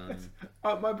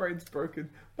 my brain's broken.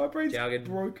 My brain's Jargon.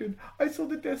 broken. I saw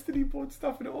the Destiny board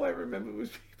stuff, and all I remember was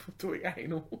people doing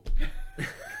anal.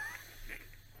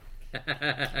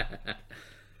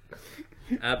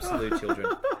 Absolute children.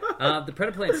 The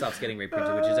Predaplan stuff's getting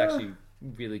reprinted, which is actually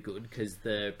really good because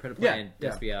the Predaplan Yeah.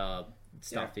 SBR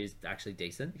stuff is actually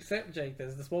decent. Except, Jake,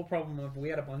 there's the small problem of we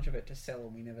had a bunch of it to sell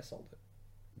and we never sold it.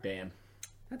 Bam.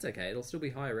 That's okay. It'll still be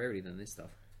higher rarity than this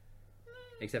stuff,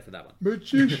 except for that one.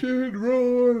 Magician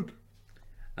Rod.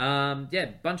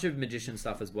 Bunch of magician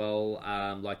stuff as well,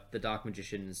 like the Dark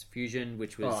Magician's Fusion,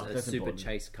 which was Oh, a that's super important.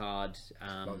 chase card for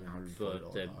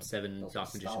 $140 the card. 7 That's Dark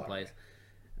a Magician Starlight. players.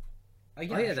 Oh, Oh,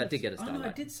 yeah, I that should've- did get a Oh, no, I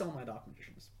Starlight. did sell my Dark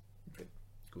Magicians.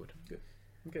 Good. Good.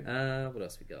 What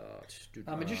else we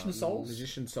got? Magician Souls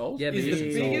Magician Souls. Yeah, is Magician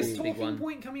the Souls, biggest big talking one.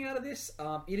 point coming out of this.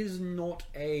 It is not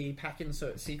a pack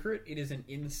insert secret. It is an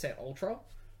inset ultra,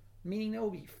 meaning there will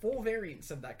be 4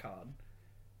 variants of that card.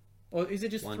 Or is it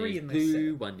just One 3 is in this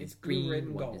blue, set? one It's is green, blue, red,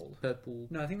 and one is gold. purple.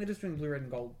 No, I think they're just doing blue, red,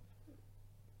 and gold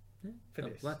for Oh,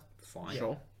 this. that's fine.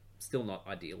 Sure. Still not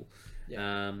ideal.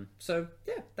 Yeah. So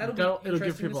yeah, that'll It'll be give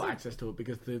interesting people to see. access to it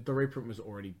because the reprint was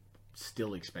already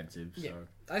still expensive. So Yeah,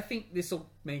 I think this will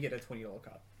make it a $20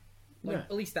 card. Like Yeah.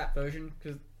 at least that version,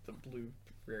 because the blue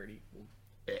rarity will,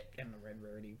 and the red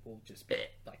rarity will just be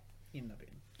like in the bin.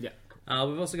 yeah.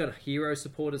 We've also got hero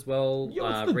support as well. Yo,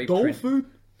 it's the reprint-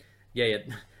 dolphin. Yeah.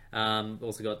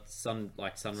 Also got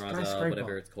Sunriser, Skyscraper.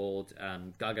 whatever it's called.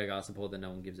 Gaga support that no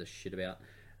one gives a shit about.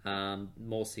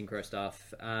 More synchro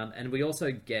stuff. And we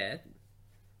also get...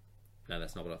 No,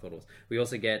 that's not what I thought it was. We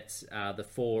also get the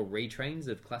 4 retrains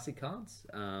of classic cards.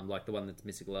 Like the one that's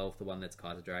Mystical Elf, the one that's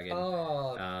Kaiser Dragon,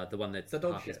 the one that's the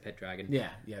dog Harpy's shit. Pet Dragon. Yeah,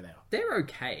 they are. They're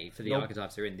okay for the Nope.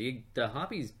 archetypes they're in. The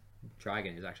Harpies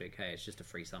dragon is actually okay. It's just a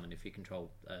free summon if you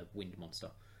control a wind monster.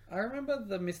 I remember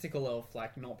the Mystical Elf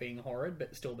like not being horrid,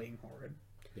 but still being horrid.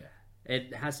 Yeah.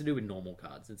 It has to do with normal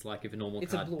cards. It's like if a normal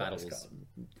It's a card blue eyes battles.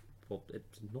 card. Well,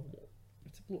 it's normal.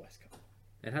 It's a blue eyes card.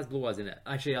 It has blue eyes in it.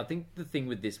 Actually, I think the thing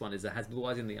with this one is it has blue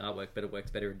eyes in the artwork, but it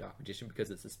works better in Dark Magician because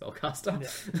it's a spellcaster.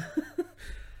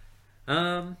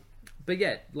 But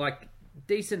yeah, like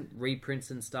decent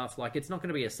reprints and stuff. Like it's not going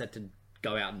to be a set to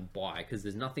go out and buy because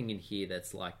there's nothing in here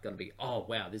that's like going to be, oh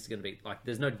wow, this is going to be like.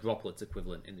 There's no droplets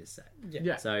equivalent in this set.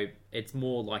 Yeah. So it's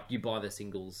more like you buy the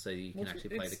singles so you can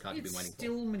actually play the card you've been waiting It's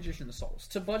still Magician Souls.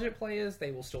 To budget players,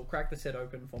 they will still crack the set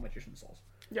open for Magician Souls.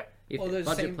 Yeah. for. If well, they're those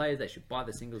budget same- players, they should buy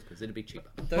the singles because it'll be cheaper.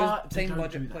 Those But they same don't do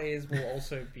budget that. players will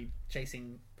also be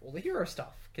chasing all the hero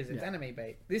stuff because it's Yeah. anime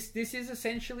bait. This is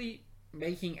essentially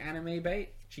making anime bait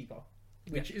cheaper,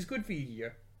 which is good for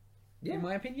Yu-Gi-Oh! Yeah. In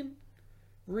my opinion,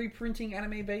 reprinting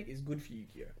anime bait is good for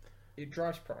Yu-Gi-Oh! It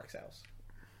drives product sales.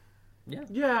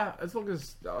 Yeah, as long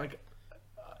as like,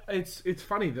 it's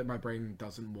funny that my brain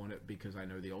doesn't want it because I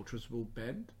know the ultras will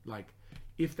bend. Like,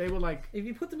 if they were like, If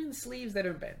you put them in the sleeves, they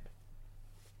don't bend.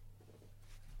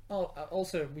 Oh,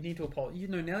 also, we need to apologize. You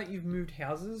know, now that you've moved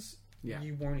houses, Yeah.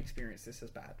 you won't experience this as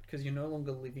bad because you're no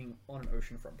longer living on an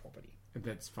oceanfront property.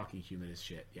 that's fucking humid as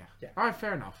shit. Yeah. Yeah. All right,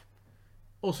 fair enough.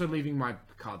 Also, leaving my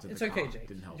cards in It's the okay, car Jake.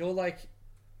 didn't help. You're like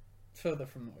further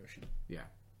from the ocean. Yeah.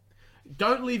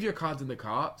 Don't leave your cards in the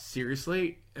car.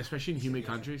 Seriously, especially in humid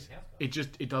countries,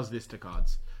 it does this to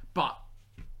cards. But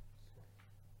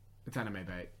it's anime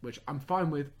bait, which I'm fine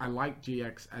with. I like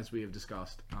GX as we have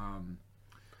discussed.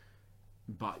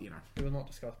 But you know, We will not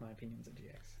discuss my opinions of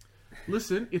GX.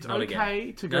 listen, it's Not okay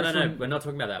again. to go No, from. we're not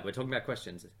talking about that. We're talking about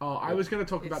questions. Oh, I was going to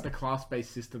talk about the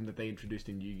class-based system that they introduced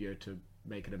in Yu-Gi-Oh to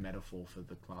make it a metaphor for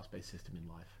the class-based system in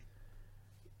life.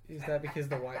 Is that because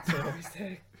the whites are always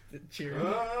there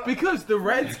cheering? Because the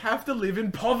Reds have to live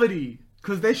in poverty.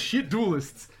 Because they're shit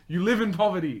duelists. You live in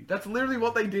poverty. That's literally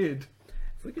what they did.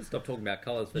 If we could stop talking about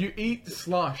colours for You eat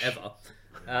slush. ever.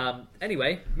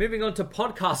 Anyway, moving on to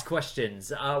podcast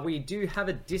questions. We do have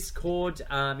a Discord.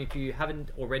 If you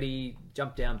haven't already,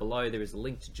 jump down below. There is a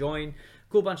link to join.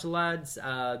 Cool bunch of lads.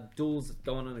 Duels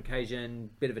go on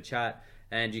occasion. Bit of a chat.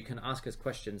 And you can ask us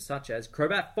questions such as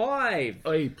Crobat 5.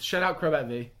 Oi, shout out Crobat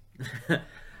V. Big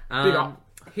Um, up.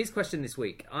 His question this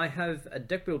week. I have a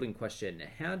deck building question.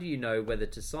 How do you know whether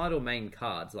to side or main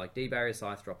cards like D-Barrier,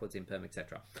 Scythe, Droplets, Imperm,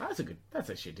 etc.? That's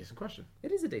actually a decent question.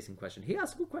 It is a decent question. He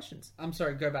asks good questions. I'm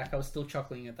sorry, go back. I was still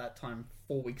chuckling at that time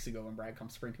 4 weeks ago when Brad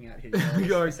comes sprinting out here. You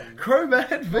go, Crobat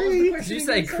What was the V! question Did you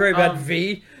say again, sir? Crobat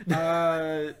V?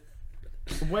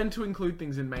 When to include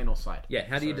things in main or side. Yeah,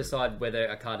 how do you decide whether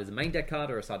a card is a main deck card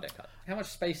or a side deck card? How much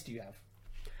space do you have?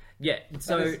 Yeah,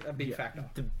 so That is a big factor.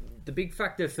 the big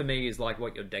factor for me is like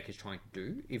what your deck is trying to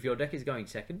do. If your deck is going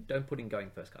second, don't put in going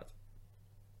first cards.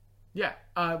 Yeah,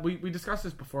 we discussed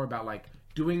this before about like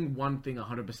doing one thing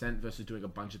 100% versus doing a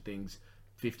bunch of things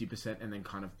 50% and then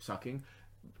kind of sucking.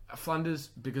 Flanders,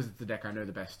 because it's the deck I know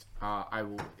the best, I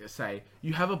will say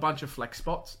you have a bunch of flex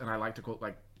spots, and I like to call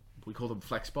we call them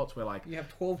flex spots, where like You have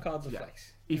 12 cards of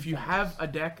flex. if you have a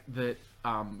deck that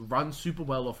runs super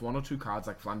well off one or two cards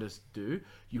like Flanders do,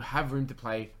 you have room to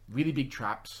play really big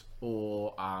traps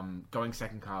or going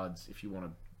second cards if you want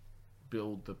to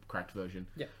build the cracked version.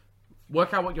 Yeah.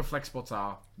 Work out what your flex spots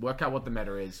are. Work out what the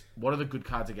meta is. What are the good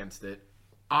cards against it?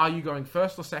 Are you going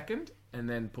first or second? And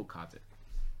then put cards in.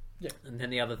 And then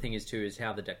the other thing is too is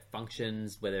how the deck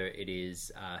functions, whether it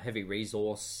is heavy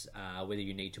resource, whether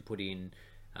you need to put in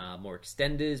more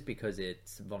extenders because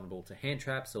it's vulnerable to hand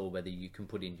traps, or whether you can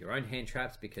put in your own hand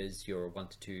traps because you're a 1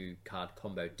 to 2 card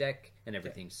combo deck and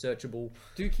everything's searchable.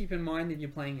 Do keep in mind if you're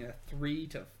playing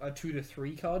a 2 to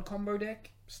 3 card combo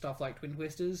deck, stuff like Twin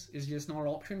Twisters is just not an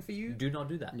option for you. Do not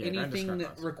do that. Yeah. don't Anything discard that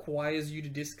cards. requires you to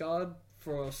discard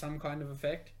for some kind of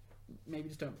effect, maybe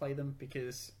just don't play them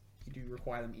because you do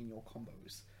require them in your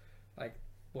combos. Like,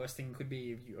 worst thing could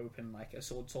be if you open like a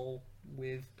Sword Soul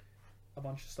with a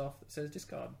bunch of stuff that says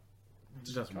discard.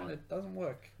 It doesn't work. It doesn't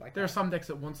work. Like There are that. some decks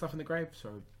that want stuff in the grave,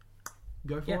 so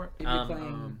go for Yeah. it. If you're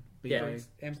playing, BA, for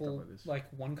example, stuff like this. like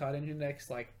one card engine decks,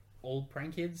 like old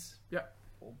Prank Kids. Yeah.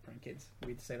 Old Prank Kids.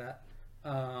 Weird to say that.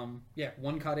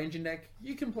 One card engine deck.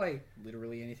 You can play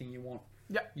literally anything you want.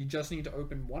 Yeah. You just need to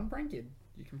open one Prank Kid.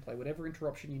 You can play whatever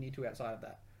interruption you need to outside of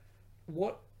that.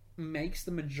 What makes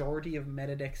the majority of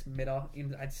meta decks meta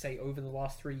in, I'd say, over the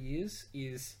last 3 years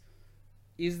is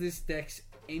this deck's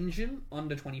engine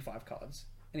under 25 cards?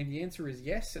 And if the answer is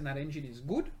yes, and that engine is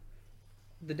good,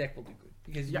 the deck will do good.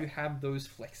 Because you have those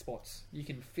flex spots. You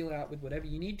can fill out with whatever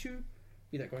you need to,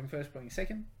 be that going first, going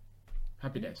second.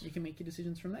 Happy days. You can make your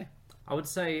decisions from there. I would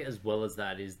say, as well as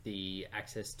that, is the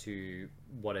access to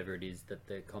whatever it is that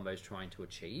the combo is trying to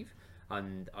achieve.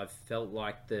 And I've felt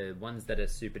like the ones that are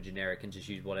super generic and just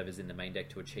use whatever's in the main deck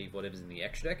to achieve whatever's in the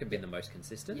extra deck have been the most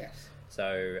consistent. Yes.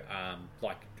 So,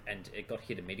 and it got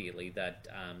hit immediately, that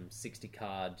 60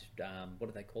 card, what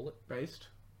do they call it?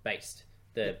 Based.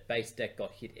 The base deck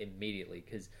got hit immediately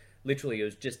because literally it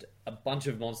was just a bunch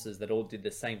of monsters that all did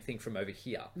the same thing from over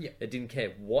here. Yeah. It didn't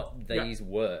care what these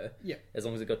were, as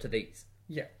long as it got to these.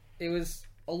 Yeah. It was,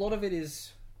 a lot of it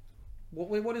is,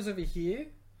 what is over here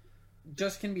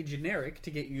just can be generic to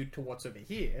get you to what's over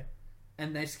here,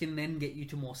 and this can then get you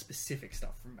to more specific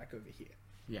stuff from back over here.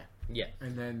 Yeah. Yeah.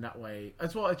 And then that way,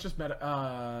 as well, it's just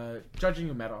meta. Judging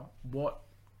your meta, what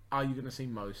are you going to see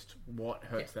most? What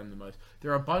hurts them the most?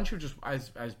 There are a bunch of just as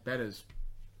betters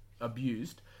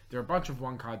abused. There are a bunch of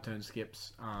one card turn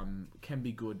skips. Can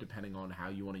be good depending on how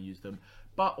you want to use them,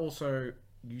 but also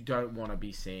you don't want to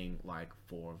be seeing like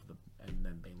 4 of them and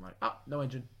then being like, no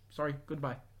engine. Sorry,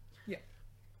 goodbye.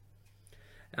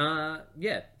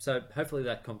 Yeah. So hopefully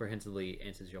that comprehensively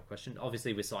answers your question.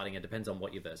 Obviously, with siding, it depends on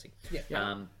what you're versing.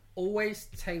 Yeah. Always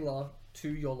tailor to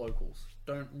your locals.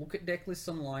 Don't look at deck lists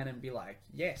online and be like,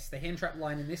 yes, the hand trap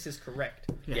line in this is correct.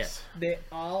 Yes. There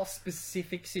are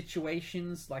specific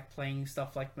situations, like playing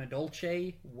stuff like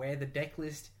Madolche, where the deck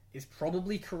list is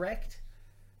probably correct,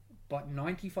 but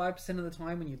 95% of the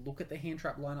time when you look at the hand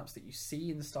trap lineups that you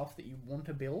see and stuff that you want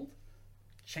to build,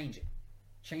 change it.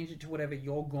 Change it to whatever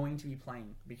you're going to be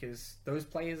playing, because those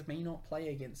players may not play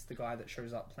against the guy that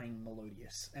shows up playing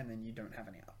Melodious, and then you don't have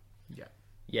an out. Yeah.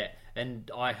 Yeah, and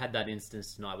I had that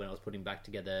instance tonight when I was putting back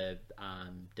together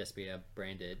Despia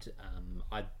branded.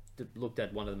 I looked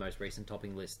at one of the most recent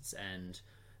topping lists, and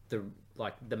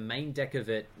the main deck of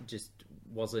it just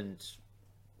wasn't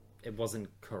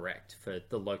correct for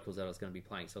the locals that I was going to be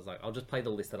playing. So I was like, I'll just play the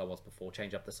list that I was before,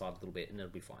 change up the side a little bit, and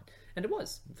it'll be fine. And it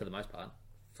was, for the most part.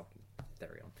 Fucking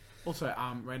carry on. Also,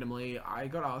 randomly, I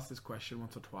got asked this question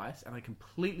once or twice, and I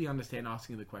completely understand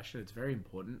asking the question. It's very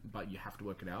important, but you have to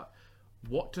work it out.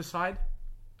 What to side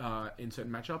in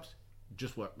certain matchups,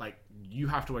 just work. Like, you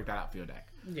have to work that out for your deck.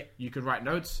 Yeah. You could write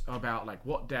notes about, like,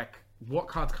 what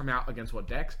cards come out against what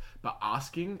decks, but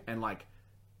asking and, like,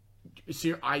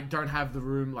 see, I don't have the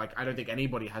room, like, I don't think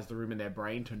anybody has the room in their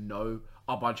brain to know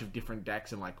a bunch of different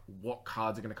decks and, like, what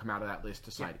cards are going to come out of that list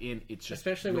to side in. It's just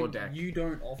especially your when deck. you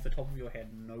don't, off the top of your head,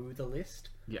 know the list.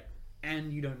 Yeah.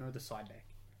 And you don't know the side deck.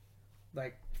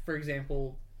 Like, for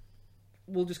example,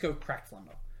 we'll just go Cracked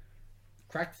Flunder.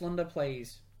 Cracked Flunder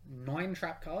plays 9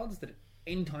 trap cards that at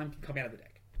any time can come out of the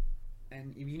deck.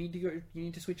 And if you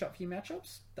need to switch up for your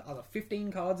matchups, the other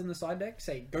 15 cards in the side deck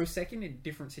say go second in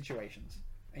different situations.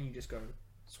 And you just go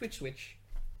switch,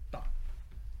 done.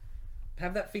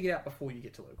 Have that figured out before you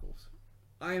get to locals.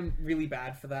 I am really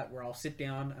bad for that, where I'll sit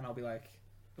down and I'll be like,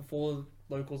 before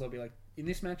locals, I'll be like, in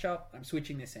this matchup, I'm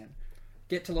switching this in.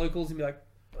 Get to locals and be like,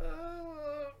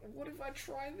 what if I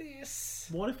try this?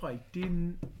 What if I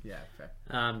didn't? Yeah,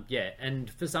 fair. Yeah, and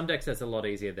for some decks that's a lot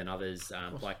easier than others.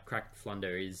 Like Cracked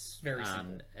Flunder is very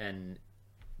simple, and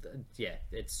yeah,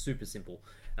 it's super simple.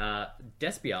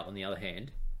 Despia, on the other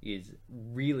hand, is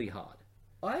really hard.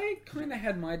 I kind of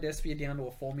had my Despia down to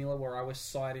a formula where I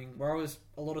was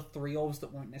a lot of 3-ofs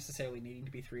that weren't necessarily needing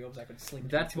to be 3-ofs. I could slim.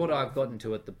 That's what I've gotten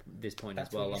to at this point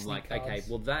as well. I'm like, cards. okay,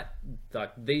 well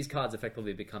these cards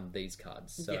effectively become these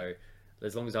cards. So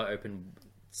as long as I open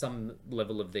some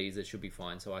level of these, it should be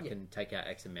fine. So I can take out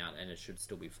X amount and it should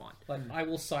still be fine. Like, I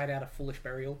will side out a Foolish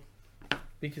Burial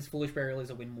because Foolish Burial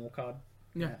is a win more card.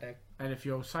 In that deck. And if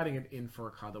you're siding it in for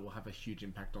a card that will have a huge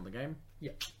impact on the game,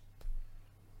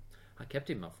 I kept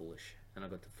in my Foolish, and I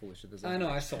got the Foolish at the I know,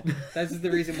 I saw. That's the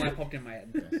reason why it popped in my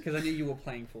head. Because I knew you were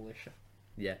playing Foolish.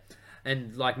 Yeah.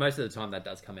 And, like, most of the time that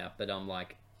does come out, but I'm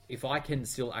like, if I can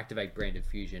still activate Branded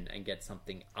Fusion and get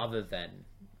something other than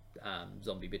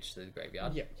Zombie Bitch to the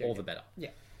graveyard, all the better.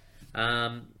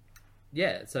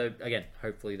 Yeah, so, again,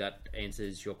 hopefully that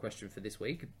answers your question for this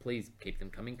week. Please keep them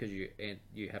coming, because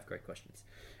you have great questions.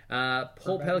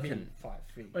 Paul Pelican.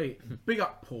 Wait, big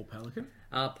up Paul Pelican.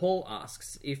 Paul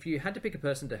asks, if you had to pick a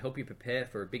person to help you prepare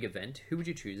for a big event, who would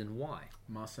you choose and why?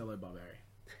 Marcelo Barberi.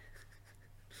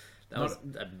 That was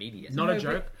immediate. Not a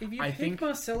joke. If you I pick think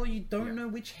Marcelo, you don't know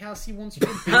which house he wants you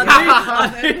to be.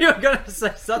 I knew you were going to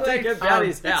say something about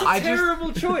his house. It's a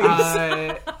terrible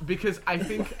choice. Because I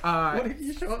think What if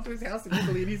you show up to his house in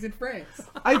Italy and he's in France?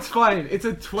 it's fine. It's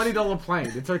a $20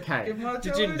 plane. It's okay. If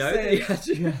Marcelo Did you know that he had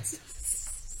you?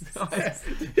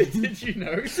 Did you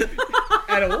know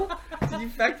at all? Did you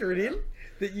factor it in?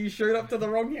 that you showed up to the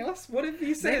wrong house? What if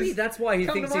he says... Maybe that's why he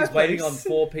 "Come to thinks my he's waiting on place"?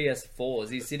 4 PS4s.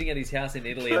 He's sitting at his house in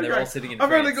Italy and they're all sitting in I've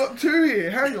France. only got 2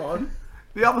 here. Hang on.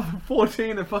 The other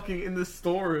 14 are fucking in the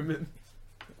storeroom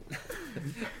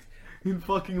in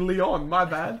fucking Lyon. My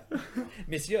bad.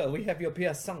 Monsieur, we have your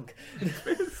PS sunk.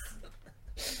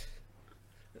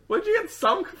 Where'd you get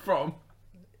sunk from?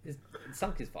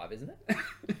 Sunk is 5, isn't it?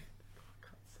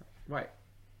 Wait.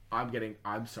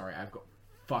 I'm sorry. I've got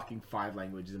fucking 5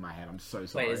 languages in my head. I'm so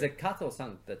sorry. Wait, is it cut or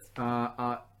sunk? That's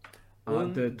Un,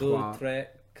 deux, trois. tres,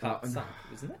 quatre, sunk,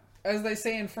 isn't it? As they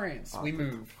say in France, we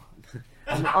move.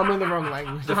 I'm in the wrong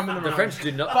language. I'm in the The wrong French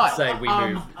do not But, say we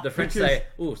move. The French because- say,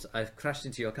 "Ooh, I've crashed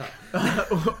into your car."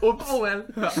 Oops. Oh well.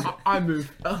 I moved.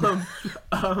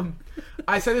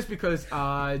 I say this because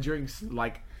during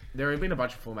there have been a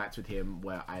bunch of formats with him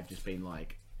where I've just been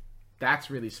like, "That's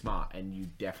really smart," and you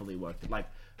definitely worked it. Like,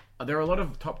 there are a lot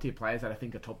of top tier players that I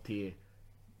think are top tier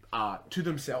to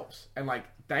themselves, and like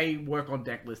they work on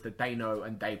deck lists that they know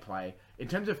and they play. In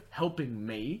terms of helping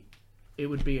me, it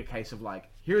would be a case of like,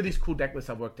 here are these cool deck lists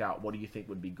I've worked out. What do you think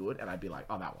would be good? And I'd be like,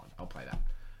 oh, that one. I'll play that.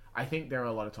 I think there are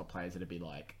a lot of top players that'd be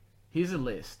like, here's a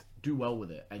list. Do well with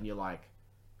it. And you're like,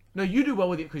 no, you do well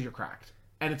with it because you're cracked.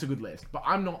 And it's a good list. But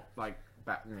I'm not like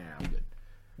that. Nah, I'm good.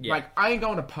 Yeah. Like, I ain't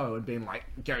going to Poe and being like,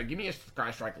 Joe, give me a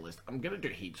Sky Striker list. I'm going to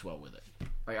do heaps well with it.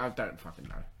 Like, I don't fucking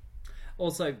know.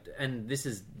 Also, and this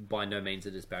is by no means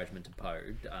a disparagement to Poe.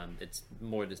 It's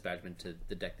more a disparagement to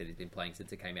the deck that he's been playing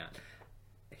since it came out.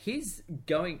 His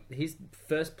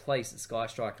first place Sky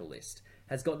Striker list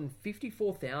has gotten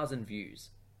 54,000 views.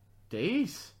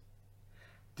 These.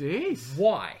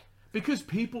 Why? Because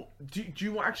people do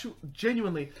you actually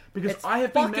genuinely because It's I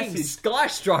have been fucking messaged Sky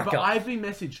Striker. but I've been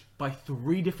messaged by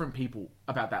 3 different people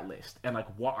about that list and like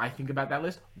what I think about that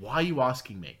list. Why are you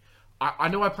asking me? I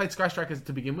know I played Sky Strikers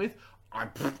to begin with. I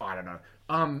don't know.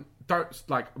 Don't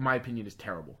like my opinion is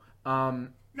terrible.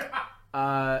 Clip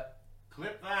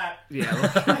that.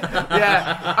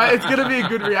 Yeah, it's gonna be a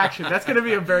good reaction. That's gonna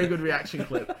be a very good reaction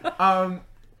clip.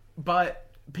 But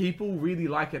people really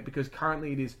like it because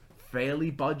currently it is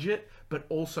fairly budget, but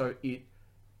also it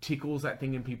tickles that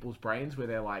thing in people's brains where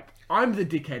they're like, I'm the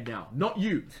dickhead now, not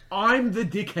you. I'm the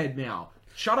dickhead now.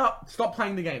 Shut up. Stop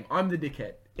playing the game. I'm the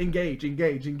dickhead. Engage.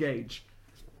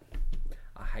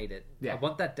 I hate it. Yeah. I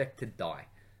want that deck to die.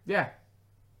 Yeah.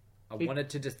 I want it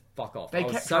to just fuck off. They I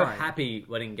was kept so trying. happy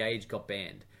when Engage got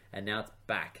banned, and now it's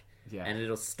back. Yeah. And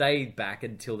it'll stay back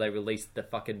until they release the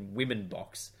fucking women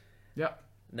box. Yep.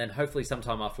 And then hopefully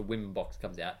sometime after women box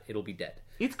comes out, it'll be dead.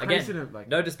 It's crazy Again, to, like-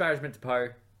 no disparagement to Poe.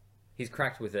 He's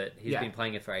cracked with it. He's Yeah. been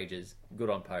playing it for ages. Good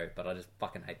on Poe, but I just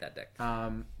fucking hate that deck.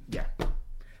 Yeah.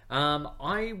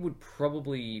 I would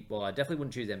probably... Well, I definitely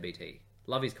wouldn't choose MBT.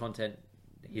 Love his content.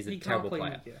 He's a He can't terrible play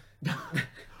player. Meteor.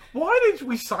 Why did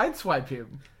we sideswipe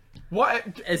him? What?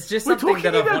 It's just We're something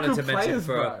that talking I've about wanted to good mention players,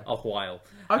 for bro. a while.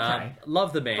 Okay.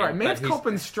 Love the man. Right, but man's he's-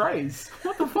 copping strays.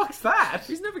 What the fuck's that?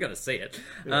 He's never going to see it.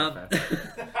 fair.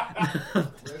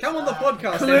 Come on the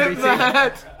podcast, Clip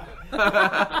NBT.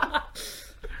 that.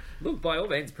 Look, by all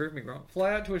means, prove me wrong.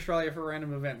 Fly out to Australia for a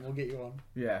random event. We'll get you on.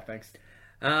 Yeah, thanks.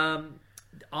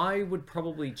 I would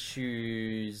probably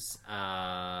choose...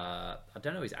 I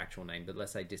don't know his actual name, but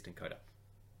let's say Distant Coda.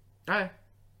 Hey.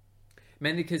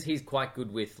 Mainly because he's quite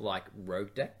good with, like,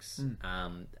 rogue decks.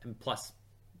 And plus,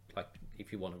 like,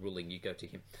 if you want a ruling, you go to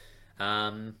him.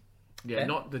 Yeah,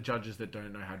 not the judges that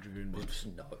don't know how Dragoon works.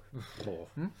 No.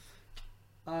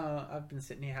 I've been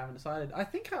sitting here, haven't decided. I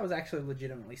think I was actually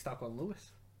legitimately stuck on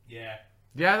Lewis. Yeah.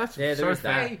 Yeah, that's Yeah, there so is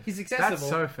that. fair. Hey, he's accessible. That's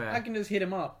so fair. I can just hit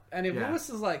him up. And if Yeah. Lewis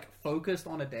is like focused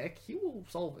on a deck, he will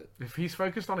solve it. If he's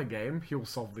focused on a game, he'll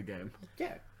solve the game.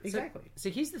 Yeah, exactly. So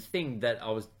here's the thing that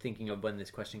I was thinking of when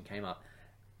this question came up.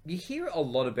 You hear a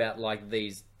lot about like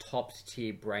these top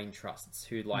tier brain trusts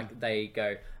who like they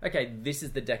go, okay, this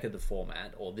is the deck of the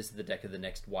format, or this is the deck of the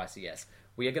next YCS.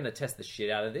 We are going to test the shit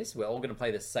out of this. We're all going to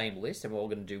play the same list, and we're all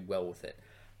going to do well with it.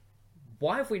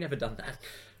 Why have we never done that?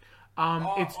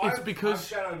 It's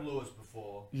because I've shadowed Lewis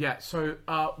before. yeah. So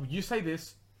you say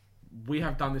this, we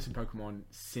have done this in Pokemon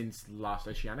since last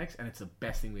Oceanics, and it's the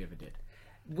best thing we ever did.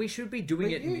 We should be doing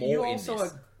But it you more in also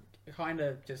this. are kind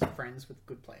of just friends with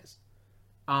good players.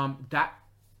 That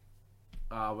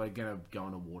we're gonna go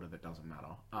on a water that doesn't matter.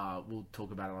 We'll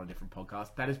talk about it on a different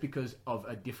podcast. That is because of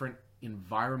a different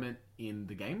environment in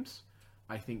the games.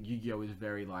 I think Yu-Gi-Oh is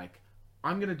very like,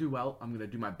 I'm gonna do well. I'm gonna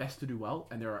do my best to do well.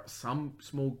 And there are some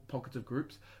small pockets of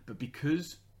groups, but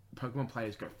because Pokemon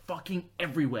players go fucking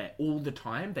everywhere all the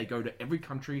time, they go to every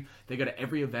country, they go to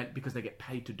every event because they get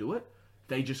paid to do it.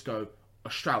 They just go,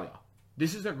 Australia,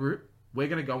 this is a group. We're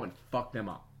gonna go and fuck them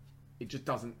up. It just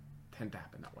doesn't tend to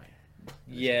happen that way.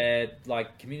 Yeah, like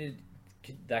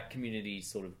that community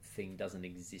sort of thing doesn't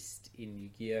exist in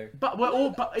Yu-Gi-Oh. But we're all,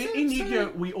 but in so- Yu-Gi-Oh,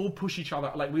 we all push each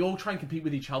other. Like we all try and compete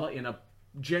with each other in a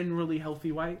generally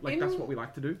healthy way. Like that's what we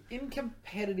like to do. In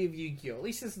competitive Yu-Gi-Oh, at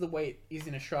least this is the way it is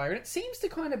in Australia, and it seems to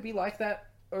kind of be like that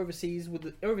overseas.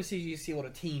 Overseas, you see a lot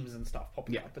of teams and stuff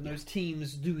popping up, and those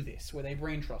teams do this where they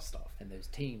brain trust stuff. And those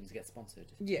teams get sponsored.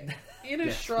 Yeah, in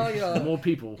Australia, More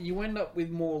people. you end up with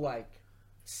more like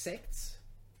sects.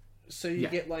 So you Yeah.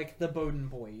 get like the Bowden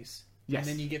Boys, Yes. and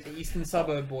then you get the Eastern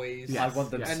Suburb Boys. Yes. I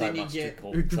want them Yes. And so then you much get- to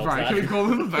call themselves Right, can we that. call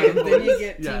them the Yeah, Bad then you Boys?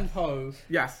 get Yeah. Team Po,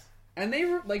 Yes. and they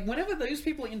like whenever those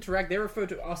people interact, they refer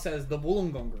to us as the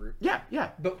Wollongong group, Yeah,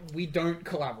 yeah. but we don't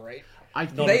collaborate. I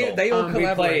Not They- at all. they all we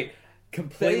collaborate. play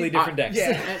completely different decks.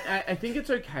 yeah. And I think it's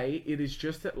okay. It is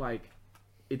just that, like,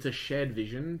 it's a shared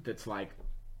vision that's like,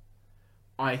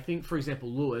 I think, for example,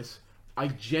 Lewis, I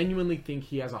genuinely think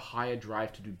he has a higher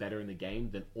drive to do better in the game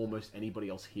than almost anybody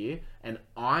else here. And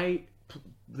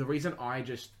the reason I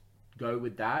just go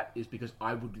with that is because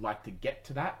I would like to get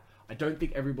to that. I don't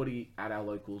think everybody at our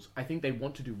locals, I think they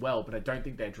want to do well, but I don't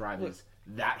think their drive is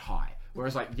that high.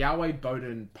 Whereas like Yahweh,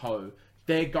 Bowden, Poe,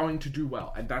 they're going to do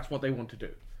well, and that's what they want to do.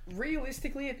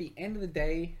 Realistically, at the end of the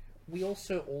day, we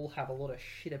also all have a lot of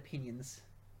shit opinions.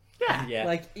 Yeah. Yeah.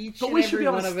 Like each But and we should every be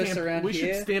able one to of us stamp, around we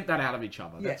here. should stamp that out of each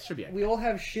other. Yeah, That should be okay. we all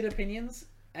have shit opinions,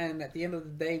 and at the end of the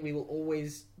day, we will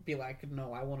always be like,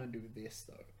 "No, I want to do this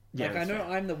though." Yeah, Like I that's know fair.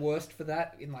 I'm the worst for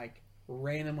that in like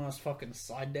random ass fucking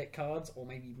side deck cards or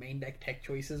maybe main deck tech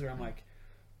choices where I'm like,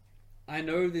 I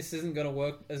know this isn't gonna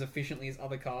work as efficiently as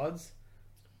other cards,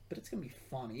 but it's gonna be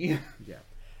funny. Yeah.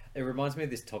 It reminds me of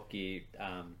this Top Gear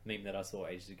meme that I saw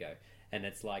ages ago, and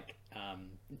it's like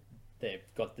they've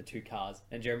got the two cars,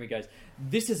 and Jeremy goes,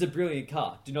 "This is a brilliant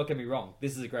car. Do not get me wrong.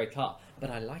 This is a great car, but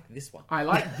I like this one." I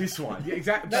like this one. Yeah,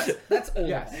 exactly. That's all.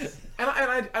 Yes. Of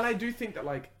us. And I do think that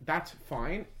like that's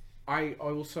fine. I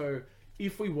also,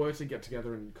 if we were to get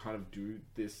together and kind of do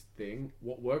this thing,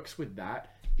 what works with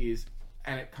that is,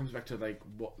 and it comes back to like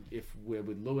what if we're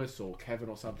with Lewis or Kevin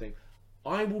or something,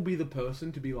 I will be the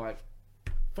person to be like,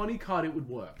 funny card, it would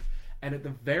work. And at the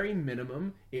very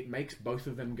minimum, it makes both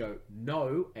of them go,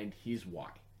 no, and here's why.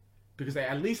 Because they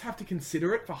at least have to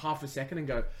consider it for half a second and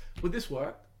go, would this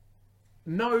work?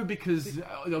 No, because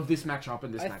of this matchup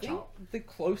and this I matchup. think the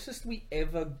closest we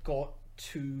ever got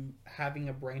to having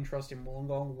a brain trust in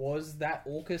Wollongong was that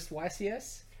Orcust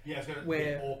YCS. Yeah, it's gonna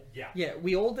Where- all, yeah. Yeah,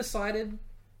 we all decided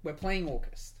we're playing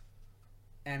Orcust.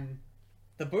 And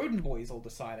the Bowden boys all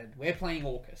decided we're playing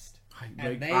Orcust.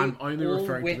 And they I'm only all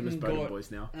referring to went them as and Bowden got,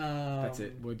 Boys now. That's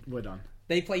it. We're done.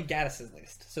 They played Gaddis's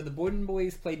list. So the Bowden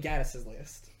boys played Gaddis's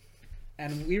list.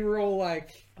 And we were all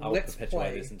like, I will let's perpetuate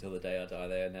play. this until the day I die.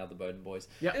 They are now the Bowden Boys.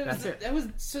 Yeah, It was, that's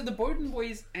it. so the Bowden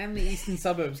boys and the Eastern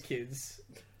Suburbs kids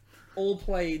all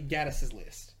played Gaddis's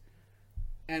list.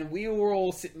 And we were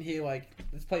all sitting here like,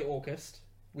 let's play Orcust.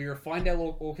 We refined our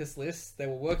Orcust lists. They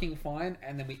were working fine.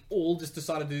 And then we all just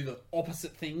decided to do the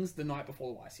opposite things the night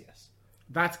before the YCS.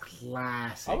 That's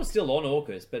classic. I was still on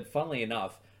Orcus, but funnily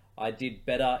enough, I did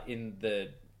better in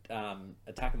the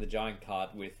Attack of the Giant card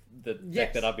with the deck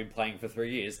Yes. that I've been playing for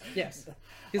 3 years. Yes. Oh,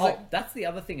 Because that's the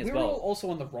other thing as we were all well. also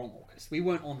on the wrong Orcust. We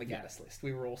weren't on the Gaddis list.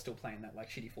 We were all still playing that like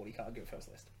shitty 40 card go first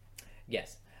list.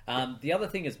 Yes. The other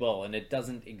thing as well, and it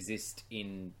doesn't exist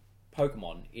in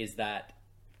Pokemon, is that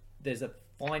there's a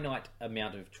finite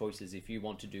amount of choices if you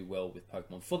want to do well with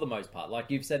Pokemon, for the most part.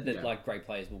 Like you've said that Yeah. like great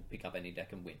players will pick up any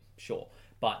deck and win, sure.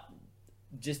 But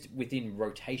just within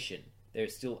rotation,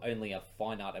 there's still only a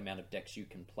finite amount of decks you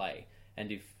can play.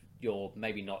 And if you're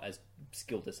maybe not as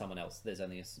skilled as someone else, there's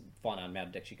only a finite amount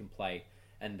of decks you can play,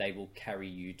 and they will carry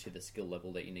you to the skill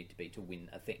level that you need to be to win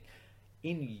a thing.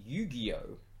 In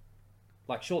Yu-Gi-Oh!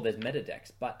 Like, sure, there's meta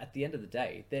decks, but at the end of the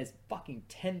day, there's fucking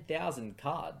 10,000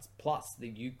 cards plus that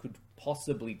you could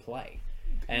possibly play.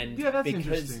 And Yeah, that's because,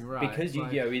 interesting, right, because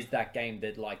like- Yu-Gi-Oh! Is that game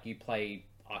that, like, you play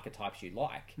archetypes you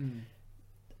like,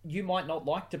 you might not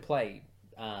like to play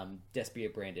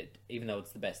Despia branded, even though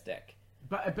it's the best deck.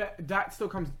 But that still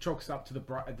chalks up to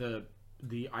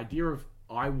the idea of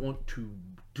I want to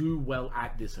do well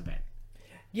at this event.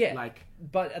 Yeah, Like-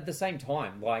 but at the same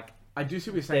time, like, I do see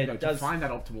what you're saying There though. To does- find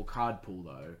that optimal card pool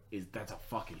though, that's a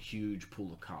fucking huge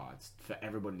pool of cards for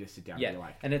everybody to sit down yeah, and be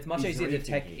like. and it's much "Is easier there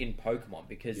to anything tech here?" in Pokemon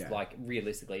because, Yeah. like,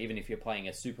 realistically, even if you're playing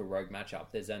a super rogue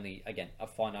matchup, there's only, again, a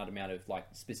finite amount of, like,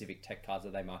 specific tech cards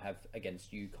that they might have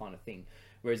against you kind of thing.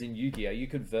 Whereas in Yu-Gi-Oh! You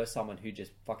could verse someone who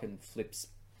just fucking flips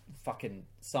fucking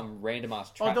some random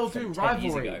ass trap they'll from do 10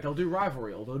 years rivalry. ago. They'll do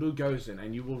rivalry, or they'll do Gozen,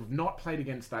 and you will have not played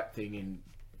against that thing in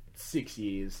 6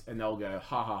 years, and they'll go,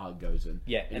 ha ha ha, Gozen.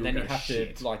 Yeah, and you'll then you go, have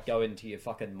 "Shit." to like go into your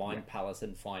fucking mind palace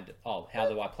and find, oh, how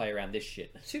do I play around this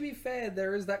shit? To be fair,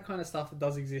 there is that kind of stuff that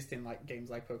does exist in like games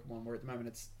like Pokemon, where at the moment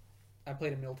it's, I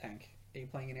played a Miltank. Are you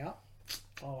playing it out?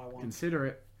 Oh, I won. Consider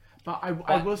it. But I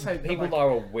But will say that, people like, are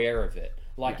aware of it.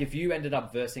 Like if you ended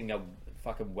up versing a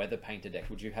fucking weather painter deck,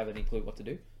 would you have any clue what to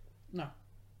do? No.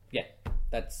 Yeah,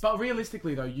 that's But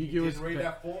realistically, though, Yu-Gi-Oh! Didn't read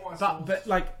that for But myself.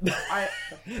 like, I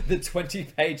the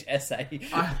 20-page essay.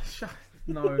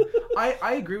 no,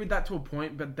 I agree with that to a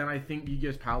point. But then I think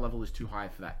Yu-Gi-Oh's power level is too high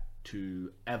for that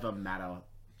to ever matter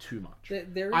too much.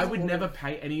 There is I a would lot never of-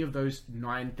 pay any of those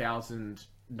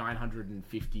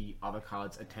 9,950 other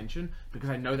cards attention because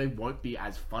I know they won't be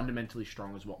as fundamentally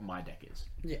strong as what my deck is.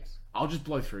 Yes. I'll just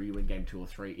blow through you in game 2 or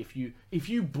 3. If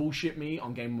you bullshit me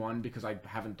on game 1 because I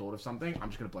haven't thought of something, I'm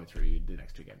just gonna blow through you the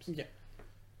next 2 games. Yeah.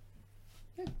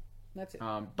 Yeah. That's it.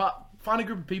 But find a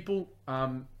group of people,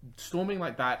 storming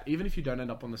like that, even if you don't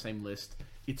end up on the same list,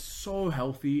 it's so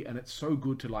healthy and it's so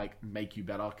good to like make you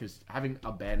better because having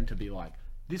a Ben to be like,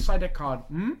 this side deck card,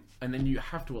 and then you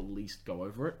have to at least go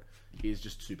over it is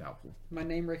just super helpful. My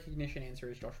name recognition answer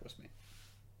is Joshua Smith.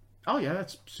 Oh yeah,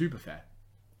 that's super fair.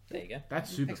 There you go. That's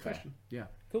super Next fair. question. Yeah.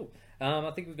 Cool. I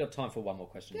think we've got time for one more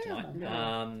question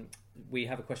tonight. We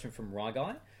have a question from Rye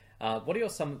Guy. What are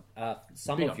some Big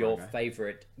of up, your Rye Guy.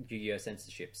 favorite Yu-Gi-Oh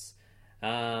censorships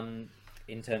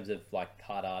in terms of like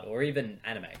card art or even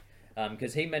anime?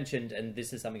 Because he mentioned, and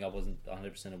this is something I wasn't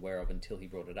 100% aware of until he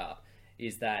brought it up,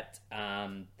 is that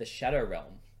the Shadow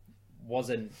Realm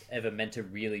wasn't ever meant to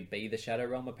really be the Shadow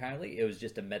Realm. Apparently, it was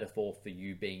just a metaphor for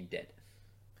you being dead.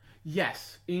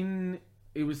 Yes,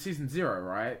 it was season 0,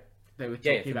 right? They were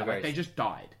Yeah, talking from the about very like they just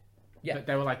died. Yeah. But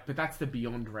they were like, but that's the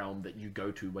beyond realm that you go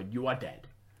to when you are dead.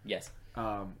 Yes.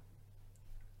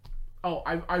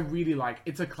 I really like,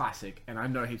 it's a classic, and I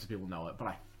know heaps of people know it, but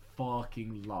I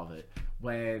fucking love it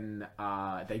when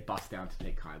they bust down to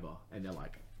take Kaiba, and they're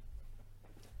like,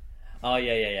 Oh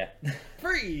yeah.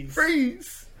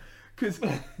 freeze!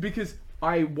 Because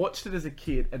I watched it as a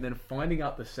kid, and then finding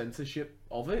out the censorship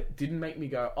of it didn't make me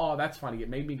go, oh, that's funny. It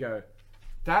made me go,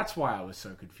 that's why I was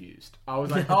so confused. I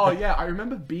was like, oh yeah, I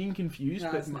remember being confused,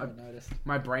 No, but it's never noticed.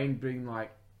 my brain being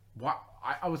like, what?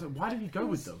 I was like, why did he go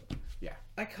with them? Yeah.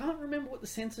 I can't remember what the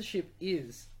censorship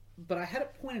is, but I had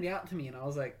it pointed out to me, and I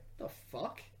was like, "The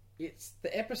fuck!" It's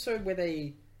the episode where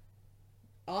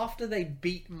after they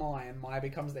beat Mai, and Mai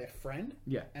becomes their friend.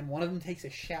 Yeah. And one of them takes a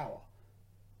shower.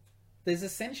 There's a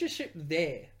censorship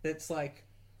there that's like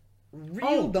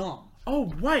real dumb.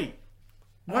 Oh wait.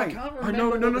 I can't I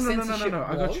know. remember No. what the I got censorship you.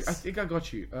 I was. think I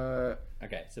got you.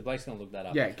 Okay, so Blake's gonna look that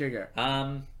up. Yeah. Go.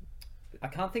 I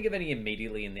can't think of any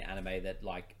immediately in the anime that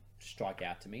like strike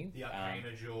out to me. The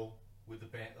Arcana Jewel with the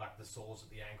band, like the swords at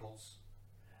the ankles.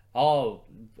 Oh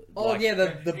like- yeah,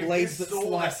 the If blades this that sword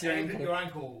slice your aimed at ankle. your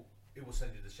ankle, it will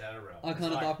send you to the Shadow Realm.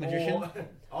 Arcana It's Dark Magician?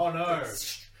 Oh no!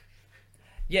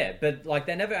 Yeah, but like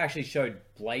they never actually showed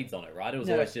blades on it, right? It was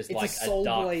No, always just it's a like soul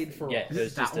dark blade for yeah, us. it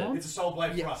was That just a one? It's a soul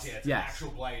blade Yes. for us. Yeah, it's Yes. an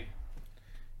actual blade.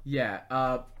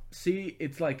 Yeah. See,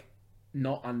 it's like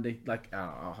not under like.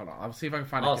 Hold on. I'll see if I can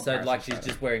find. Oh, a so like comparison she's photo.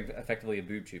 just wearing effectively a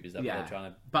boob tube. Is that what Yeah. they're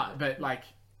trying to? But like,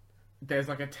 there's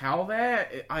like a towel there.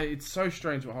 It's so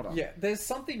strange. But hold on. Yeah, there's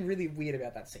something really weird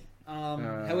about that scene.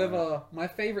 However, my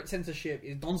favorite censorship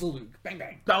is Donzalug. Bang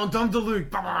bang. Don Luke.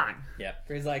 Bye. Yeah.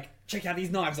 Where he's like, check out these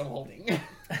knives I'm holding.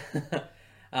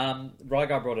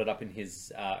 Rygar brought it up in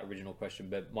his original question,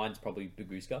 but mine's probably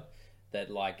Baguska. That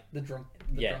like the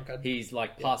drunkard. he's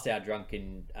like passed out drunk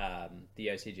in the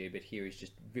OCG, but here he's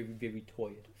just very, very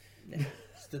tired.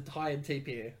 It's the tired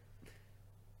TP.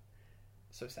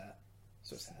 So sad.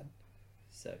 So sad.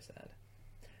 So sad.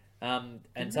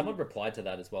 And someone replied to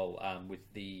that as well with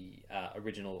the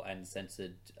original and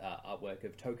censored artwork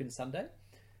of Token Sunday.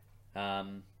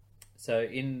 So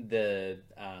in the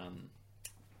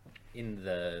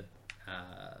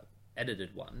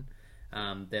edited one,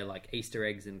 they're like Easter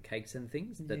eggs and cakes and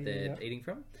things that they're eating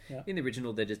from. Yeah. In the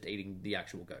original, they're just eating the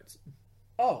actual goats.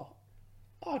 Oh,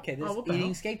 okay. There's what the eating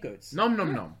hell? scapegoats. Nom.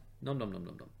 Nom nom nom nom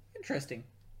nom. Interesting.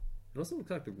 It also looks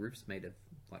like the roof's made of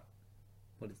like,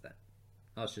 what is that?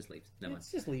 Oh, it's just leaves. No mind.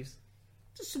 It's just leaves.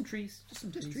 Just some trees. Just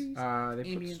some trees. They put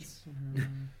Ambience.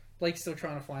 Blake's still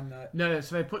trying to find the. no.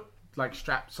 So they put like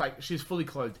straps. Like she's fully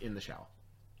clothed in the shower,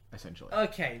 essentially.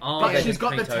 Okay. Oh, But they she's just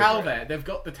got the paint towel over it. there. They've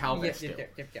got the towel there Yep, still.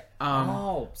 yep.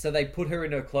 Oh, so they put her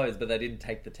in her clothes, but they didn't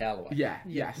take the towel away. Yeah.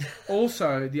 Yes.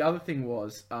 Also, the other thing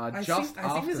was I just think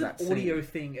after there's an that audio scene.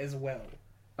 thing as well.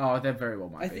 Oh, there very well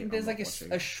might be. I think I'm there's not like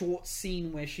watching. a short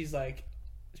scene where she's like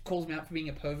calls him out for being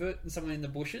a pervert and someone in the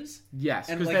bushes. Yes,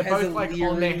 And, because like, they're has both a like on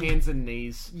their leering- hands and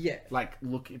knees. Yeah. Like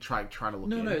trying to look.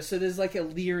 No. So there's like a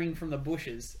leering from the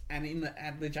bushes, and in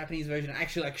the Japanese version, it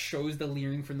actually like shows the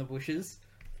leering from the bushes.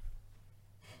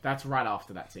 That's right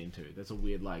after that scene too. There's a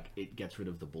weird like it gets rid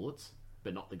of the bullets,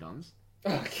 but not the guns.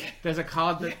 Okay. There's a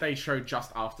card that they show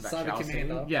just after that Cyber shower scene.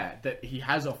 Commander. Yeah, that he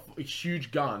has a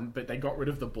huge gun, but they got rid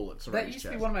of the bullets. That used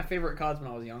to be one of my favorite cards when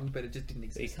I was young, but it just didn't You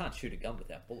exist. can't shoot a gun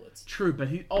without bullets. True, but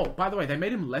he. Oh, by the way, they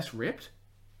made him less ripped.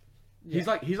 He's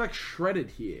like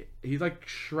shredded here. He's like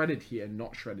shredded here,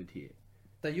 not shredded here.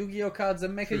 The Yu-Gi-Oh cards are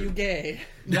Mecha you gay.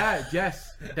 Yeah,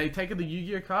 yes. They take the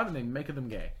Yu-Gi-Oh card and they make them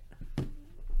gay.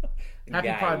 Happy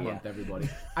Gay, Pride yeah. Month, everybody.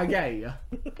 A gay.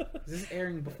 Is this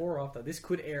airing before or after? This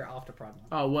could air after Pride Month.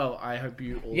 Oh well, I hope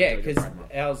you all. Yeah, enjoyed your because Pride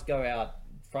Month. ours go out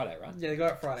Friday, right? Yeah, they go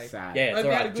out Friday. Sad. Yeah, it's Hope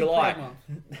you had a alright. good July. Pride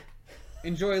Month.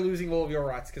 Enjoy losing all of your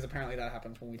rights, because apparently that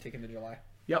happens when we tick into July.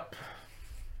 Yep.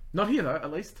 Not here though,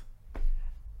 at least.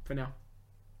 For now.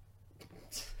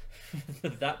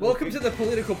 Welcome to the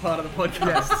political part of the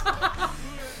podcast.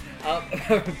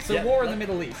 So Yeah, war in the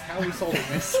Middle East. How are we solving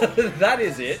this? that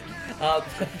is it.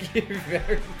 Thank you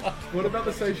very much. What about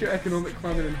the socio-economic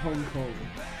climate in Hong Kong?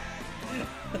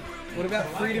 What about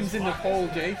freedoms in Nepal,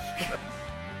 Jake?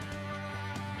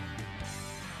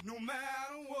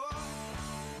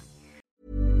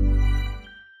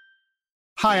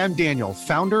 Hi, I'm Daniel,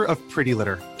 founder of Pretty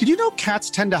Litter. Did you know cats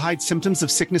tend to hide symptoms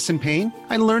of sickness and pain?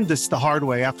 I learned this the hard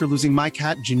way after losing my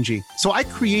cat, Gingy. So I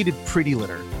created Pretty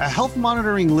Litter, a health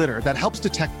monitoring litter that helps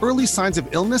detect early signs of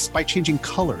illness by changing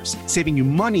colors, saving you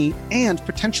money and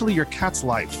potentially your cat's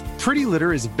life. Pretty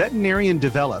Litter is veterinarian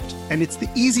developed, and it's the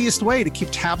easiest way to keep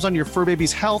tabs on your fur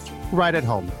baby's health right at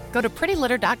home. Go to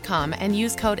prettylitter.com and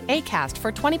use code ACAST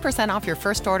for 20% off your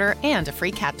first order and a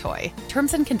free cat toy.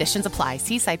 Terms and conditions apply.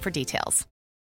 See site for details.